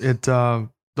 Frankly,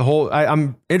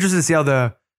 I'm interested to see how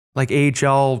the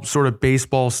AHL sort of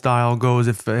baseball style goes,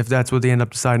 if that's what they end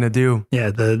up deciding to do. Yeah,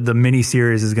 the mini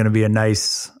series is going to be a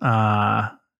nice.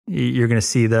 You're going to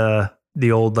see the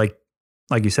old like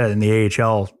you said in the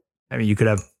AHL. I mean, you could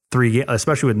have 3 games,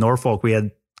 especially with Norfolk. We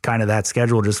had kind of that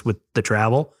schedule just with the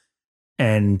travel,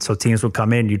 and so teams would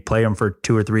come in. You'd play them for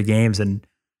 2 or 3 games, and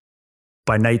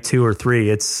by night 2 or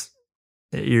 3,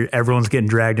 everyone's getting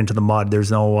dragged into the mud.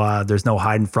 There's no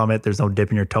hiding from it. There's no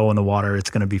dipping your toe in the water. It's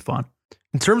going to be fun.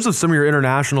 In terms of some of your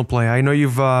international play, I know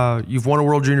you've won a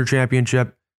World Junior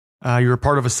Championship. You were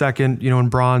part of a second, in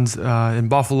bronze in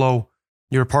Buffalo.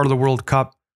 You were part of the World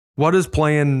Cup. What is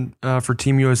playing for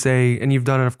Team USA, and you've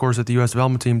done it, of course, at the U.S.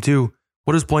 development team too.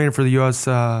 What is playing for the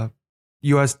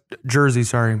U.S. jersey?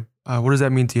 Sorry, what does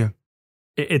that mean to you?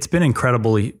 It's been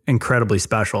incredibly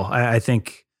special. I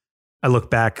think I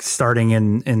look back starting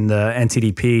in the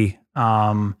NTDP.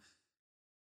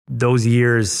 Those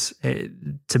years,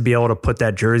 to be able to put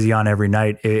that jersey on every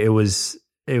night, it was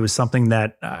something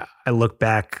that I look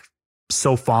back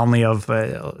so fondly of.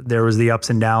 There was the ups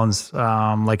and downs,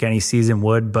 like any season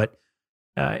would, but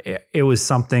it was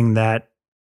something that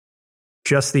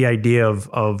just the idea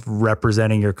of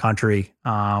representing your country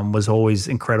was always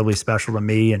incredibly special to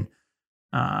me. And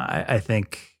I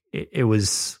think it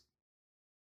was.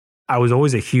 I was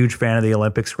always a huge fan of the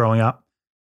Olympics growing up,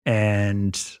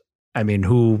 and I mean,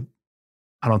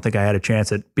 I don't think I had a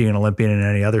chance at being an Olympian in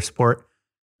any other sport.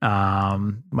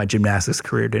 My gymnastics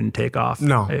career didn't take off.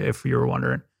 No. If you were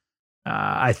wondering.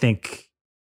 I think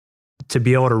to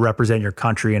be able to represent your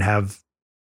country and have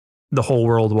the whole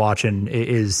world watching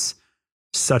is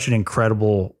such an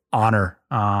incredible honor,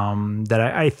 that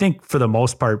I think for the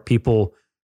most part, people,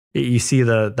 you see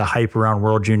the hype around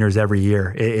World Juniors every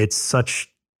year. It's such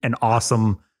an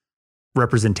awesome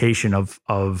representation of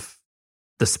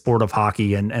the sport of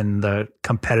hockey and the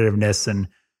competitiveness.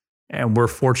 And we're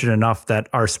fortunate enough that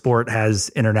our sport has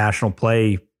international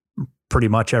play pretty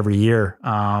much every year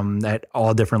at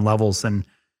all different levels.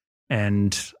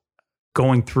 And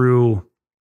going through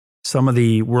some of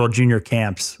the World Junior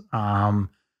camps, I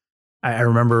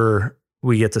remember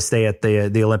we get to stay at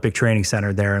the Olympic Training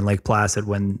Center there in Lake Placid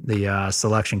when the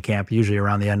selection camp, usually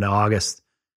around the end of August.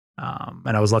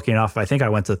 And I was lucky enough, I think I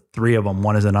went to 3 of them,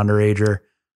 one as an underager.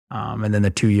 And then the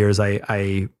 2 years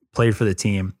I played for the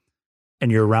team.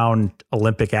 And you're around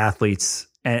Olympic athletes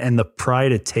and the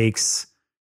pride it takes,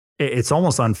 it's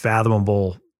almost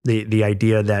unfathomable, the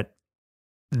idea that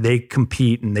they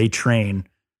compete and they train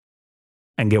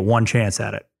and get one chance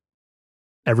at it.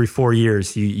 Every 4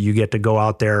 years, you get to go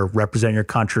out there, represent your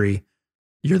country.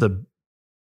 You're the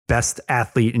best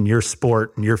athlete in your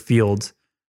sport, in your field,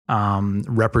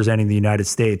 representing the United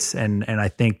States. And I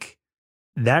think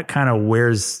that kind of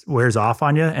wears off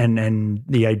on you. And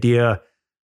the idea,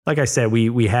 like I said,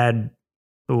 we had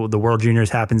the World Juniors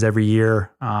happens every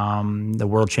year, the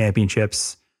World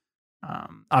Championships.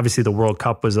 Obviously, the World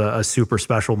Cup was a super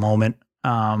special moment.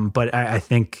 But I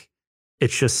think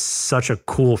it's just such a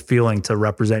cool feeling to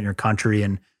represent your country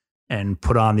and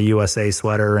put on the USA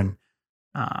sweater. And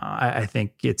I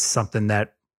think it's something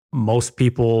that most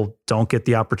people don't get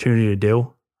the opportunity to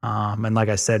do. And like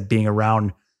I said, being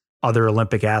around other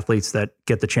Olympic athletes that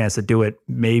get the chance to do it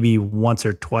maybe once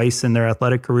or twice in their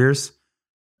athletic careers,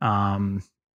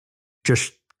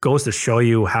 just goes to show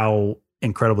you how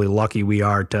incredibly lucky we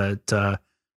are to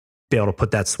be able to put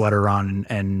that sweater on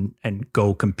and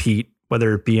go compete,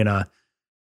 whether it be in a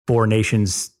 4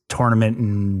 nations tournament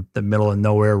in the middle of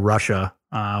nowhere, Russia,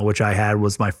 which I had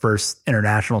was my first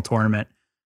international tournament.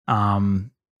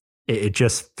 It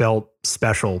just felt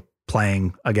special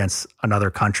playing against another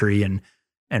country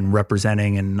and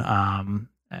representing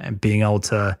and being able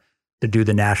to do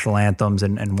the national anthems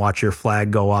and watch your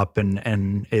flag go up.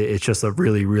 And it's just a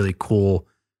really, really cool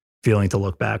feeling to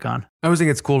look back on. I always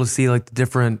think it's cool to see like the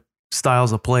different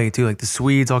styles of play too. Like the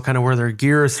Swedes all kind of wear their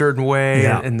gear a certain way,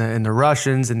 and the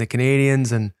Russians and the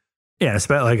Canadians, and yeah,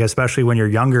 especially when you're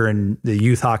younger and the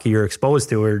youth hockey you're exposed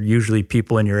to are usually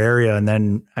people in your area. And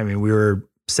then, I mean, we were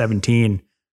 17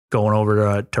 going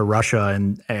over to Russia,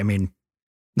 and I mean,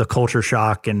 the culture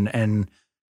shock and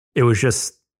it was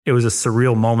a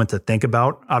surreal moment to think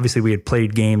about. Obviously, we had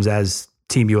played games as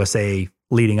Team USA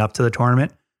leading up to the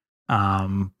tournament.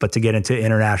 But to get into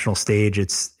international stage,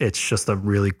 it's just a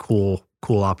really cool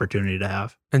opportunity to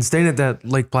have. And staying at that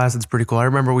Lake Placid's pretty cool. I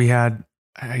remember we had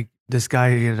this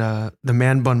guy, he had the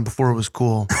man bun before it was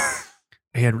cool.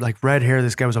 He had like red hair.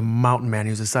 This guy was a mountain man. He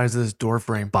was the size of this door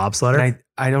frame. Bobsledder?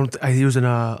 He was an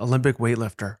Olympic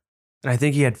weightlifter. And I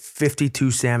think he had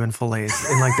 52 salmon fillets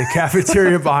in like the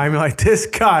cafeteria behind me. Like, this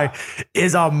guy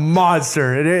is a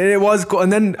monster. And it was cool.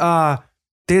 And then,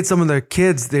 they had some of the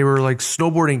kids, they were like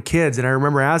snowboarding kids. And I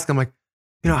remember asking them, like,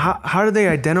 how do they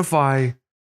identify,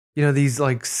 these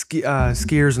like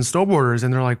skiers and snowboarders?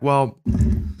 And they're like, well,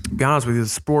 to be honest with you, the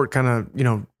sport kind of,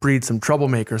 breeds some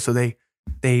troublemakers. So they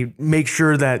make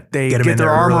sure that they get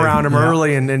their arm around them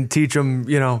early and teach them,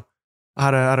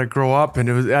 how to grow up.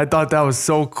 And I thought that was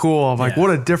so cool. I'm like,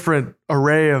 what a different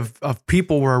array of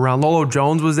people were around. Lolo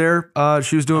Jones was there.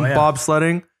 She was doing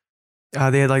bobsledding.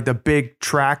 They had like the big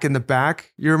track in the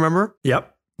back. You remember?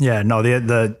 Yep. Yeah. No,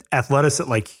 the athletics,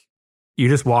 like you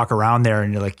just walk around there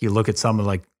and you're like, you look at some of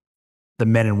like the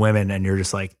men and women and you're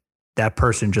just like, that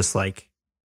person just like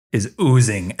is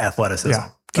oozing athleticism.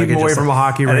 Yeah. Keep them away from a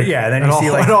hockey rink. Yeah. And then you see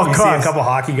like, you see a couple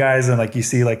hockey guys and like, you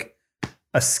see like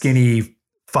a skinny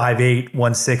 5'8",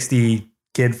 160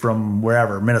 kid from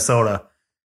wherever, Minnesota.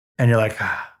 And you're like,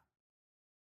 I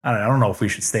don't know if we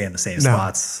should stay in the same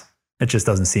spots. It just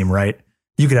doesn't seem right.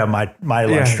 You could have my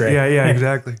lunch straight. Yeah,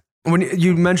 exactly. When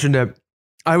you mentioned it,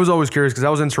 I was always curious because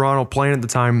I was in Toronto playing at the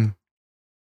time,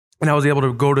 and I was able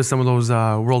to go to some of those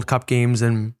World Cup games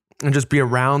and just be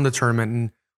around the tournament. And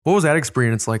what was that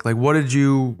experience like? Like, were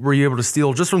you able to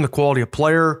steal just from the quality of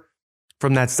player,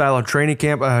 from that style of training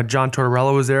camp? John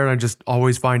Tortorella was there, and I just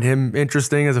always find him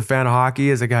interesting as a fan of hockey,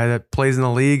 as a guy that plays in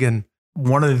the league. And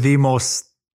one of the most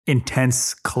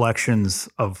intense collections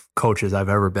of coaches I've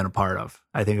ever been a part of.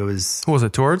 I think it was... Who was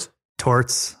it,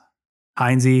 Torts,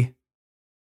 Heinze,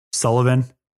 Sullivan.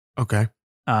 Okay.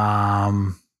 Who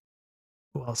else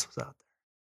was out there?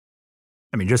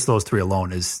 I mean, just those 3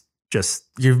 alone is just...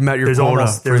 You've met your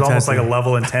quota. There's almost like a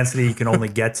level of intensity you can only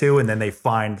get to, and then they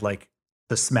find like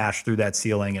the smash through that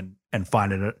ceiling and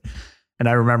find it. And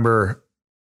I remember...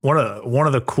 One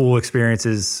of the cool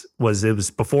experiences was it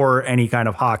was before any kind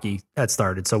of hockey had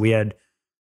started. So we had,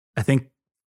 I think,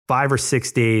 5 or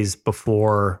 6 days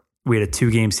before we had a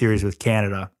 2-game series with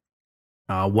Canada,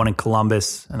 one in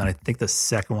Columbus, and then I think the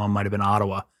second one might have been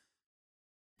Ottawa.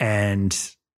 And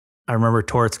I remember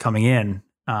Torts coming in,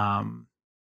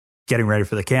 getting ready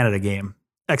for the Canada game,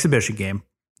 exhibition game.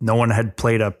 No one had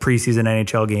played a preseason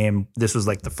NHL game. This was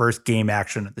like the first game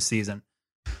action of the season.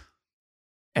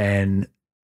 And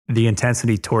the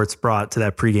intensity Torts brought to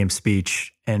that pregame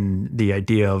speech and the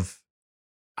idea of,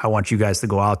 I want you guys to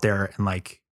go out there and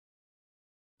like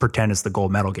pretend it's the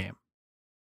gold medal game,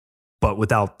 but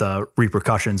without the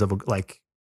repercussions of like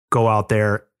go out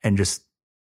there and just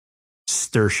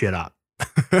stir shit up.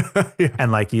 Yeah.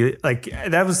 And like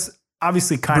that was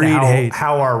obviously kind of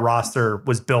how our roster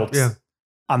was built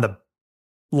on the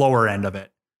lower end of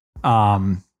it.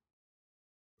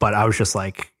 But I was just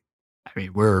like, I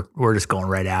mean, we're just going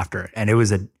right after it. And it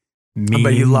was a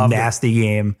mean, nasty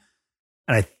game.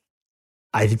 And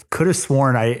I could have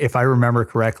sworn if I remember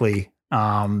correctly,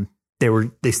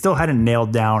 they still hadn't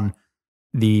nailed down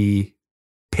the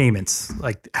payments,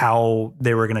 like how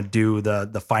they were going to do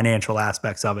the financial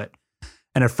aspects of it.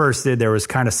 And at first there was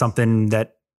kind of something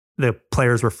that the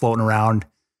players were floating around.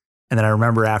 And then I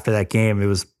remember after that game, it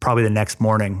was probably the next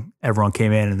morning, everyone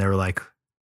came in and they were like,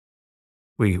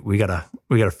 we gotta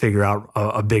figure out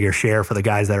a bigger share for the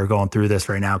guys that are going through this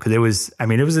right now. Cause it was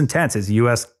intense. It's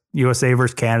USA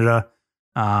versus Canada.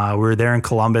 We were there in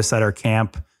Columbus at our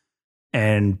camp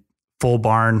and full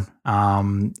barn,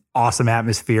 awesome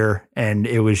atmosphere. And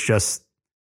it was just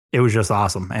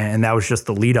awesome. And that was just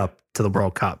the lead up to the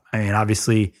World Cup. I mean,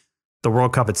 obviously the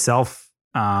World Cup itself,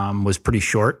 was pretty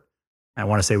short. I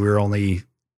want to say we were only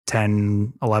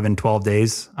 10, 11, 12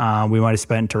 days. We might've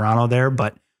spent in Toronto there,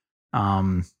 but,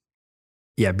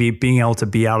 being able to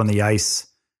be out on the ice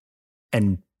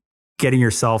and getting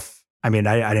yourself, I mean,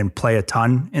 I didn't play a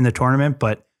ton in the tournament,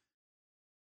 but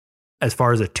as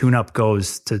far as a tune-up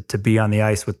goes, to be on the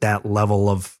ice with that level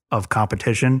of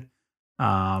competition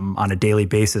on a daily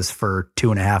basis for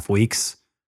 2.5 weeks,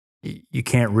 you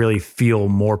can't really feel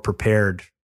more prepared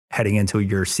heading into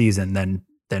your season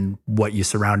than what you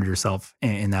surrounded yourself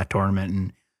in that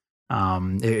tournament.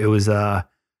 And it was a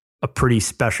pretty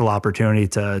special opportunity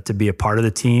to be a part of the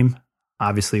team.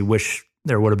 Obviously, wish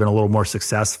there would have been a little more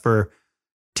success for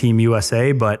Team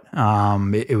USA, but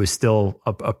it was still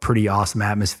a pretty awesome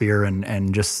atmosphere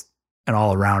and just an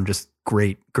all around just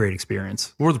great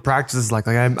experience. What were the practices like?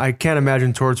 I can't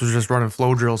imagine Torts was just running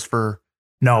flow drills for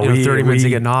 30 minutes of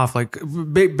getting off. Like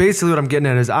basically what I'm getting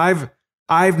at is I've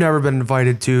never been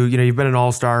invited to, you've been an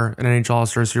all-star, an NHL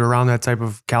all-star, so you're around that type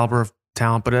of caliber of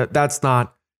talent, but that's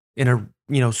not in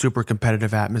a super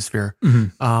competitive atmosphere.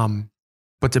 Mm-hmm.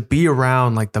 But to be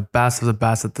around like the best of the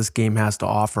best that this game has to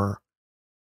offer,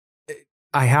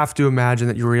 I have to imagine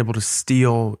that you were able to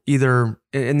steal either,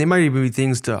 and they might even be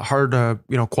things hard to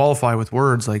qualify with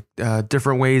words, like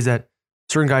different ways that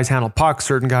certain guys handle pucks,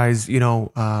 certain guys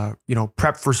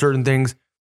prep for certain things.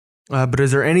 But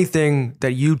is there anything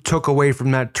that you took away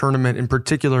from that tournament in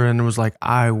particular and was like,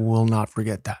 I will not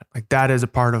forget that? Like that is a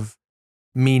part of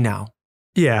me now.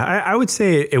 Yeah, I would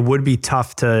say it would be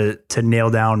tough to nail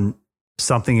down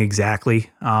something exactly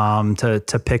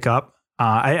to pick up.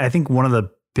 I think one of the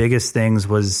biggest things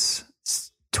was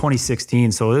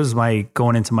 2016. So it was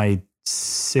going into my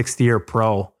 6th year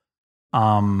pro.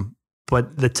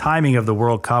 But the timing of the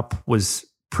World Cup was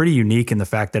pretty unique in the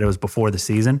fact that it was before the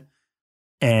season.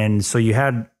 And so you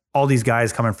had all these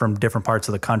guys coming from different parts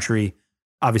of the country,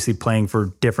 obviously playing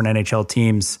for different NHL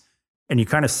teams. And you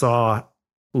kind of saw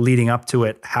leading up to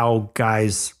it how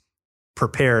guys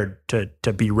prepared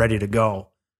to be ready to go.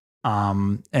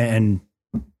 And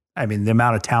I mean, the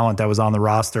amount of talent that was on the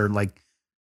roster, like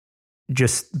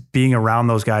just being around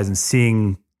those guys and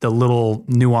seeing the little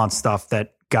nuanced stuff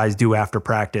that guys do after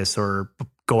practice or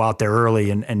go out there early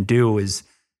and do is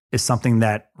something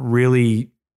that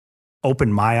really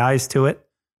opened my eyes to it.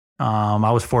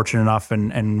 I was fortunate enough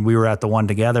and we were at the one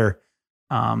together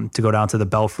to go down to the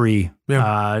Belfry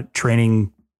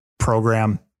training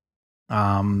program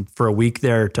for a week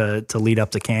there to lead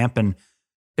up to camp. And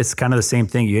it's kind of the same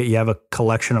thing. You have a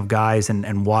collection of guys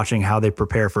and watching how they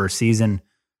prepare for a season,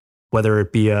 whether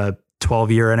it be a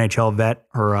 12-year NHL vet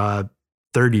or a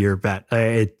 30-year vet.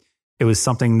 It was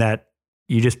something that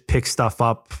you just pick stuff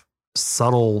up,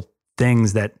 subtle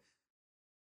things that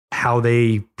how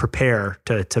they prepare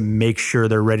to make sure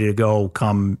they're ready to go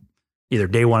come either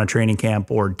day one of training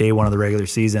camp or day one of the regular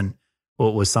season. Well,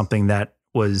 it was something that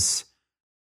was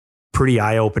pretty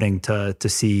eye-opening to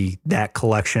see that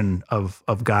collection of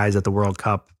guys at the World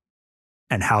Cup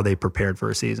and how they prepared for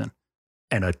a season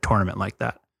and a tournament like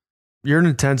that. You're an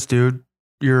intense dude.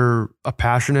 You're a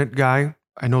passionate guy.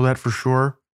 I know that for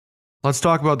sure. Let's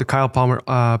talk about the Kyle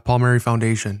Palmieri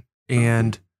Foundation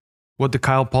and what the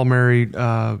Kyle Palmieri,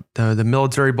 the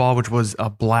military ball, which was a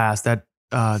blast. That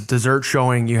dessert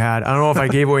showing you had. I don't know if I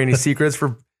gave away any secrets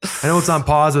for. I know it's on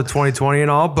pause with 2020 and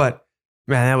all, but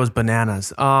man, that was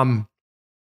bananas.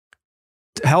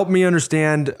 Help me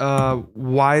understand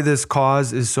why this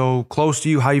cause is so close to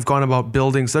you, how you've gone about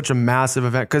building such a massive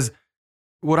event. Because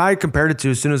what I compared it to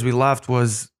as soon as we left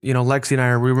was, Lexi and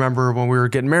I, we remember when we were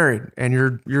getting married and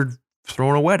you're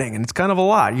throwing a wedding and it's kind of a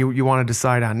lot. You want to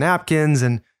decide on napkins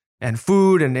and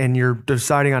food and you're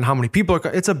deciding on how many people.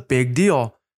 It's a big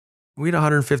deal. We had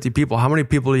 150 people. How many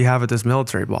people do you have at this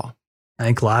military ball? I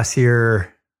think last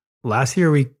year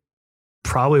we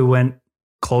probably went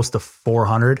close to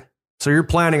 400. So you're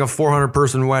planning a 400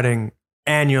 person wedding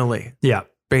annually. Yeah.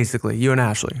 Basically, you and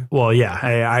Ashley. Well, yeah,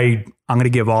 I'm going to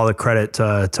give all the credit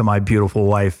to my beautiful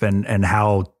wife and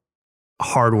how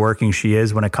hardworking she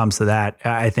is when it comes to that.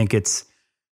 I think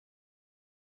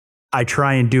I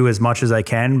try and do as much as I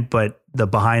can, but the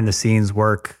behind the scenes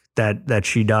work that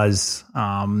she does,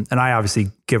 and I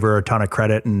obviously give her a ton of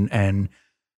credit and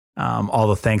all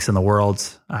the thanks in the world.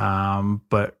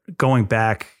 But going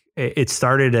back, it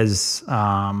started as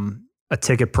a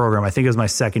ticket program. I think it was my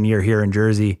second year here in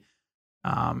Jersey.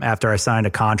 After I signed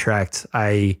a contract,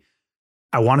 I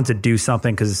wanted to do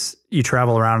something because you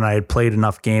travel around and I had played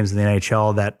enough games in the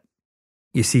NHL that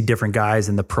you see different guys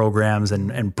in the programs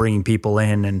and bringing people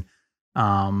in.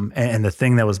 And the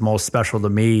thing that was most special to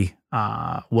me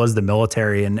was the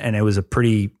military. And it was a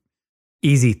pretty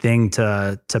easy thing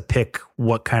to pick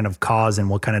what kind of cause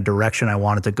and what kind of direction I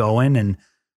wanted to go in. And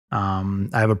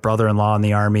I have a brother-in-law in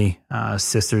the Army,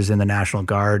 sisters in the National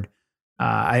Guard.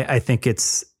 I think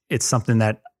it's something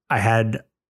that I had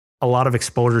a lot of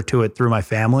exposure to it through my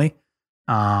family.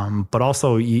 But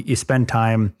also you spend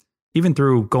time, even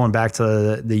through going back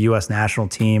to the U.S. national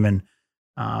team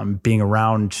and being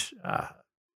around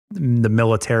the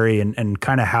military and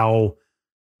kind of how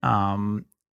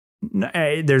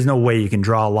there's no way you can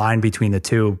draw a line between the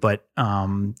two, but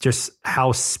just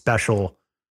how special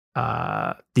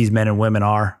these men and women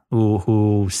are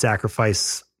who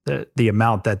sacrifice the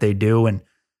amount that they do. And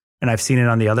I've seen it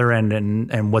on the other end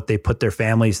and what they put their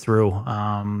families through.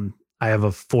 I have a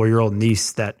 4-year-old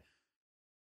niece that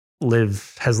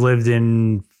has lived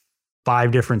in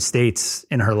 5 different states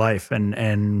in her life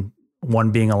and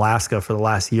one being Alaska for the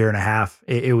last year and a half.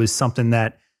 It was something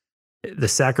that the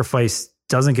sacrifice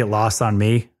doesn't get lost on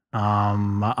me.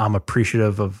 I'm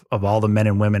appreciative of all the men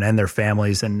and women and their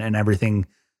families and everything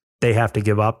they have to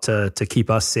give up to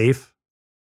keep us safe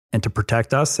and to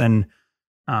protect us. And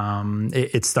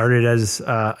it started as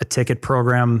a ticket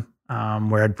program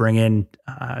where I'd bring in,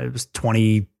 it was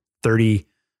 20, 30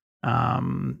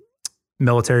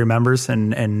 military members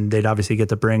and they'd obviously get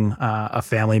to bring a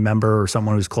family member or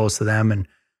someone who's close to them. And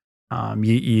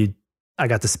I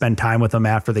got to spend time with them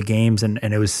after the games and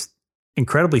it was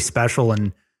incredibly special.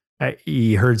 And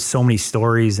you heard so many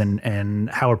stories and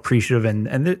how appreciative.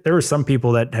 And there were some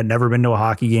people that had never been to a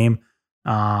hockey game.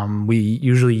 We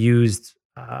usually used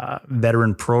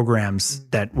veteran programs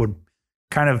that would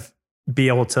kind of be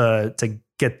able to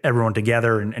get everyone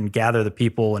together and gather the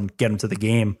people and get them to the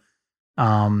game,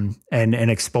 and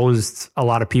exposed a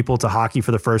lot of people to hockey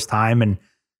for the first time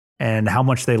and how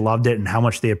much they loved it and how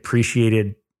much they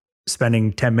appreciated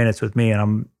spending 10 minutes with me. And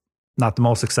I'm not the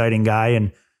most exciting guy,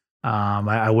 and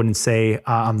I wouldn't say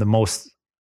I'm the most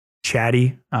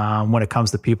chatty when it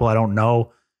comes to people I don't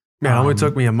know. Man, it only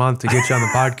took me a month to get you on the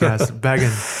podcast, begging.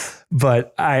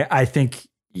 But I think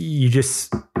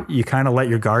you kind of let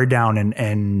your guard down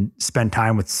and spend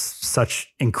time with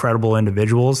such incredible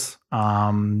individuals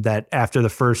that after the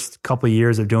first couple of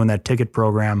years of doing that ticket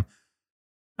program,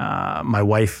 my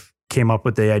wife came up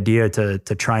with the idea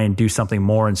to try and do something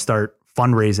more and start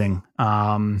fundraising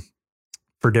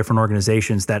for different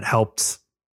organizations that helped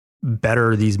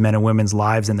better these men and women's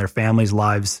lives and their families'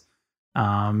 lives.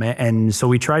 And so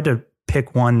we tried to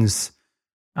pick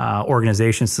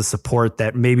organizations to support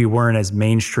that maybe weren't as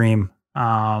mainstream,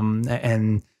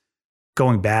 and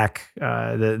going back,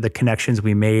 the connections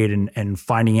we made and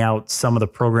finding out some of the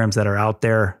programs that are out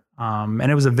there. And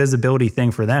it was a visibility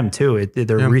thing for them too.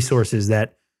 There are resources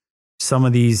that some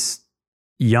of these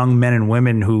young men and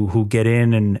women who get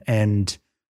in and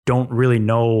don't really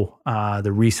know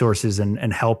the resources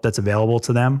and help that's available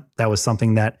to them. That was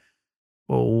something that,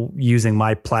 using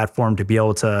my platform to be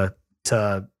able to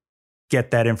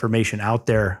get that information out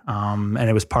there. And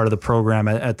it was part of the program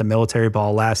at the military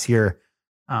ball last year.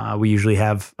 We usually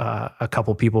have a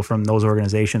couple people from those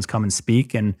organizations come and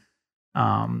speak. And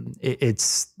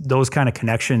It's those kind of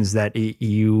connections that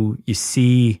you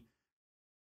see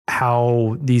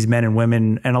how these men and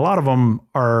women, and a lot of them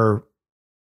are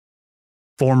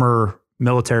former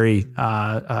military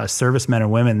servicemen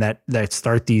and women that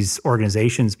start these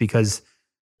organizations because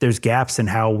there's gaps in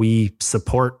how we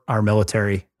support our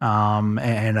military.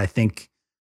 And I think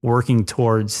working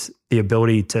towards the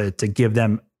ability to give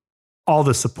them all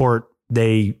the support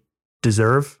they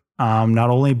deserve, not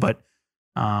only, but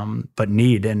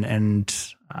need. And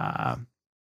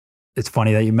it's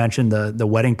funny that you mentioned the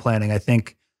wedding planning. I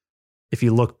think if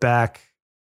you look back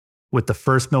with the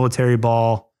first military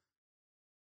ball,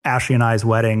 Ashley and I's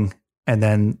wedding, and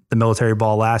then the military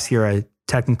ball last year,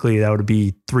 technically that would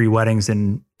be 3 weddings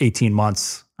in 18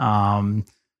 months.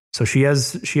 So she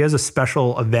has a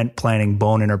special event planning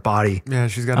bone in her body. Yeah,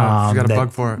 she's got a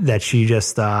bug for it. That she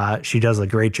does a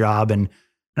great job, and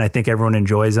I think everyone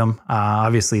enjoys them.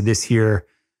 Obviously, this year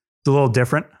it's a little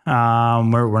different. We're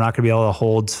not going to be able to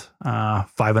hold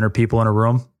 500 people in a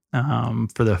room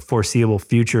for the foreseeable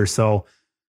future. So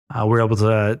we're able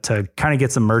to kind of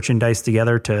get some merchandise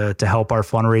together to help our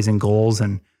fundraising goals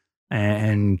and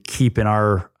keep in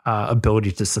our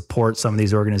ability to support some of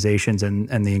these organizations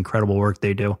and the incredible work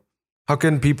they do. How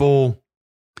can people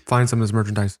find some of this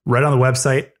merchandise? Right on the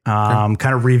website. Okay.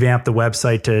 Kind of revamp the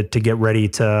website to get ready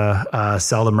to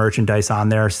sell the merchandise on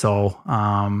there. So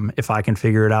if I can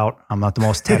figure it out, I'm not the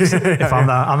most tech I'm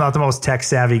not the most tech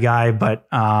savvy guy, but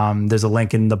there's a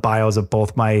link in the bios of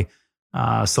both my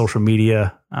social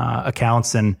media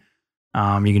accounts, and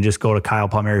you can just go to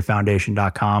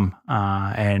KylePalmieriFoundation.com,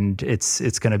 and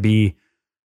it's going to be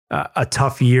a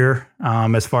tough year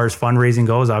as far as fundraising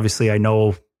goes. Obviously, I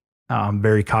know I'm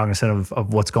very cognizant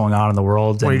of what's going on in the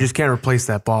world. Well, you just can't replace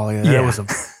that ball. Yeah, that was a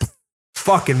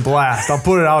fucking blast. I'll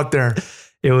put it out there.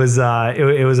 It was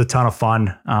a ton of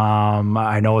fun.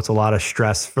 I know it's a lot of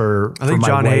stress for. I think for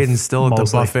John my wife, Hayden's still at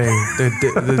mostly. The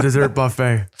buffet, the dessert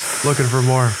buffet, looking for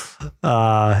more.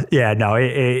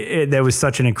 That was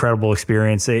such an incredible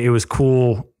experience. It was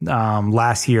cool.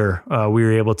 Last year, we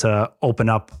were able to open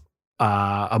up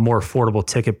a more affordable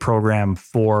ticket program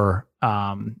for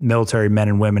military men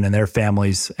and women and their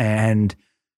families, and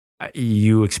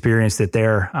you experienced it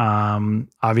there.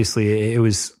 Obviously, it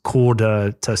was cool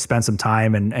to spend some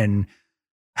time and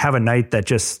have a night that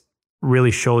just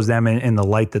really shows them in the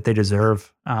light that they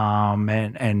deserve.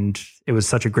 And it was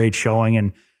such a great showing,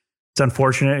 and it's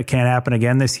unfortunate it can't happen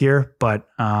again this year, but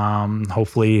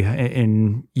hopefully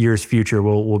in years future,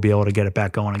 we'll be able to get it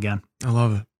back going again. I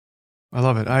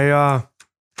love it. I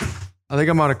think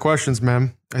I'm out of questions,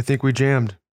 man. I think we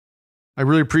jammed. I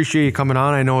really appreciate you coming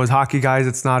on. I know as hockey guys,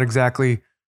 it's not exactly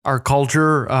our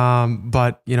culture,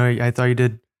 but I thought you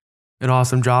did an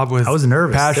awesome job with. I was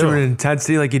nervous, passion and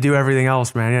intensity, like you do everything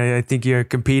else, man. I think you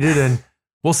competed, and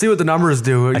we'll see what the numbers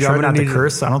do. I tried not to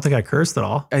curse. I don't think I cursed at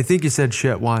all. I think you said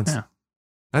shit once. Yeah,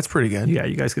 that's pretty good. Yeah,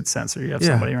 you guys could censor. You have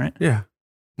somebody, right? Yeah,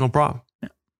 no problem. Yeah.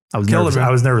 I was nervous.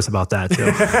 I was nervous about that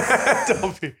too.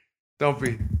 Don't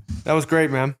be. That was great,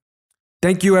 man.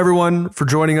 Thank you, everyone, for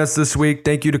joining us this week.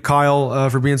 Thank you to Kyle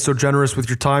for being so generous with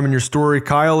your time and your story.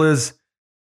 Kyle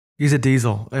he's a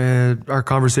diesel. Our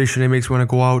conversation, it makes me want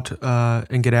to go out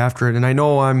and get after it. And I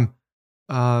know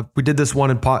we did this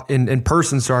one in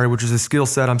person, which is a skill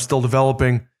set I'm still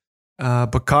developing.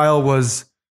 But Kyle was,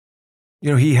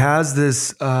 he has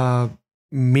this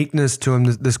meekness to him,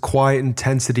 this quiet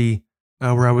intensity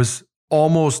where I was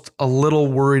almost a little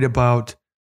worried about,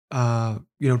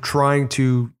 trying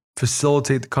to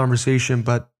facilitate the conversation,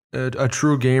 but a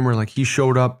true gamer, like he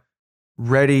showed up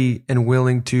ready and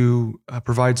willing to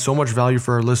provide so much value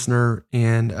for our listener.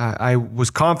 And I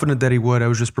was confident that he would. I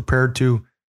was just prepared to,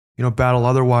 battle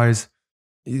otherwise.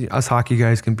 Us hockey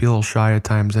guys can be a little shy at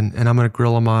times, and I'm going to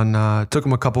grill him on, it took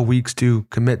him a couple weeks to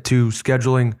commit to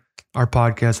scheduling our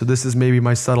podcast. So this is maybe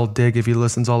my subtle dig if he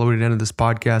listens all the way to the end of this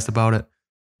podcast about it.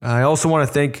 I also want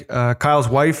to thank Kyle's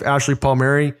wife, Ashley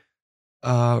Palmieri,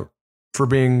 for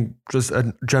being just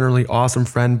a generally awesome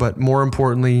friend, but more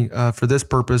importantly, for this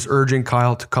purpose, urging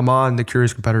Kyle to come on the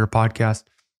Curious Competitor podcast.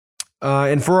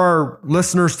 And for our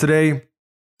listeners today,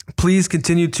 please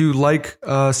continue to like,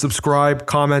 subscribe,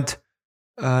 comment,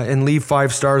 and leave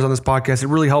 5 stars on this podcast. It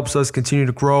really helps us continue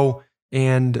to grow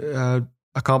and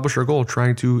accomplish our goal,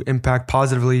 trying to impact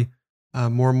positively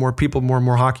more and more people, more and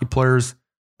more hockey players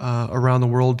around the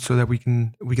world, so that we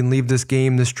can leave this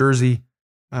game, this jersey,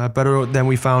 better than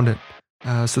we found it.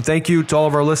 So thank you to all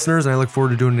of our listeners, and I look forward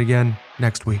to doing it again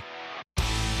next week.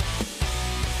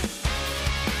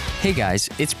 Hey guys,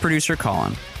 it's producer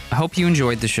Colin. I hope you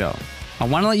enjoyed the show. I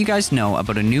want to let you guys know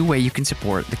about a new way you can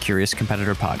support the Curious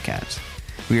Competitor podcast.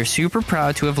 We are super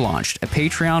proud to have launched a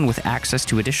Patreon with access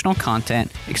to additional content,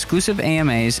 exclusive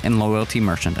AMAs, and loyalty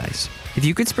merchandise. If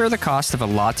you could spare the cost of a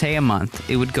latte a month,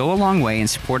 it would go a long way in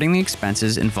supporting the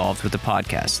expenses involved with the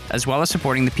podcast, as well as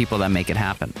supporting the people that make it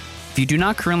happen. If you do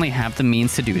not currently have the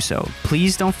means to do so,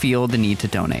 please don't feel the need to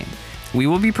donate. We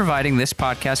will be providing this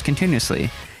podcast continuously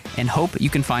and hope you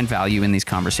can find value in these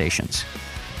conversations.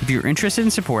 If you're interested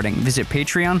in supporting, visit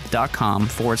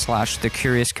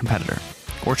patreon.com/thecuriouscompetitor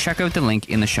or check out the link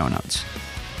in the show notes.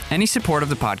 Any support of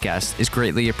the podcast is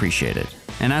greatly appreciated.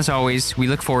 And as always, we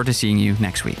look forward to seeing you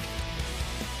next week.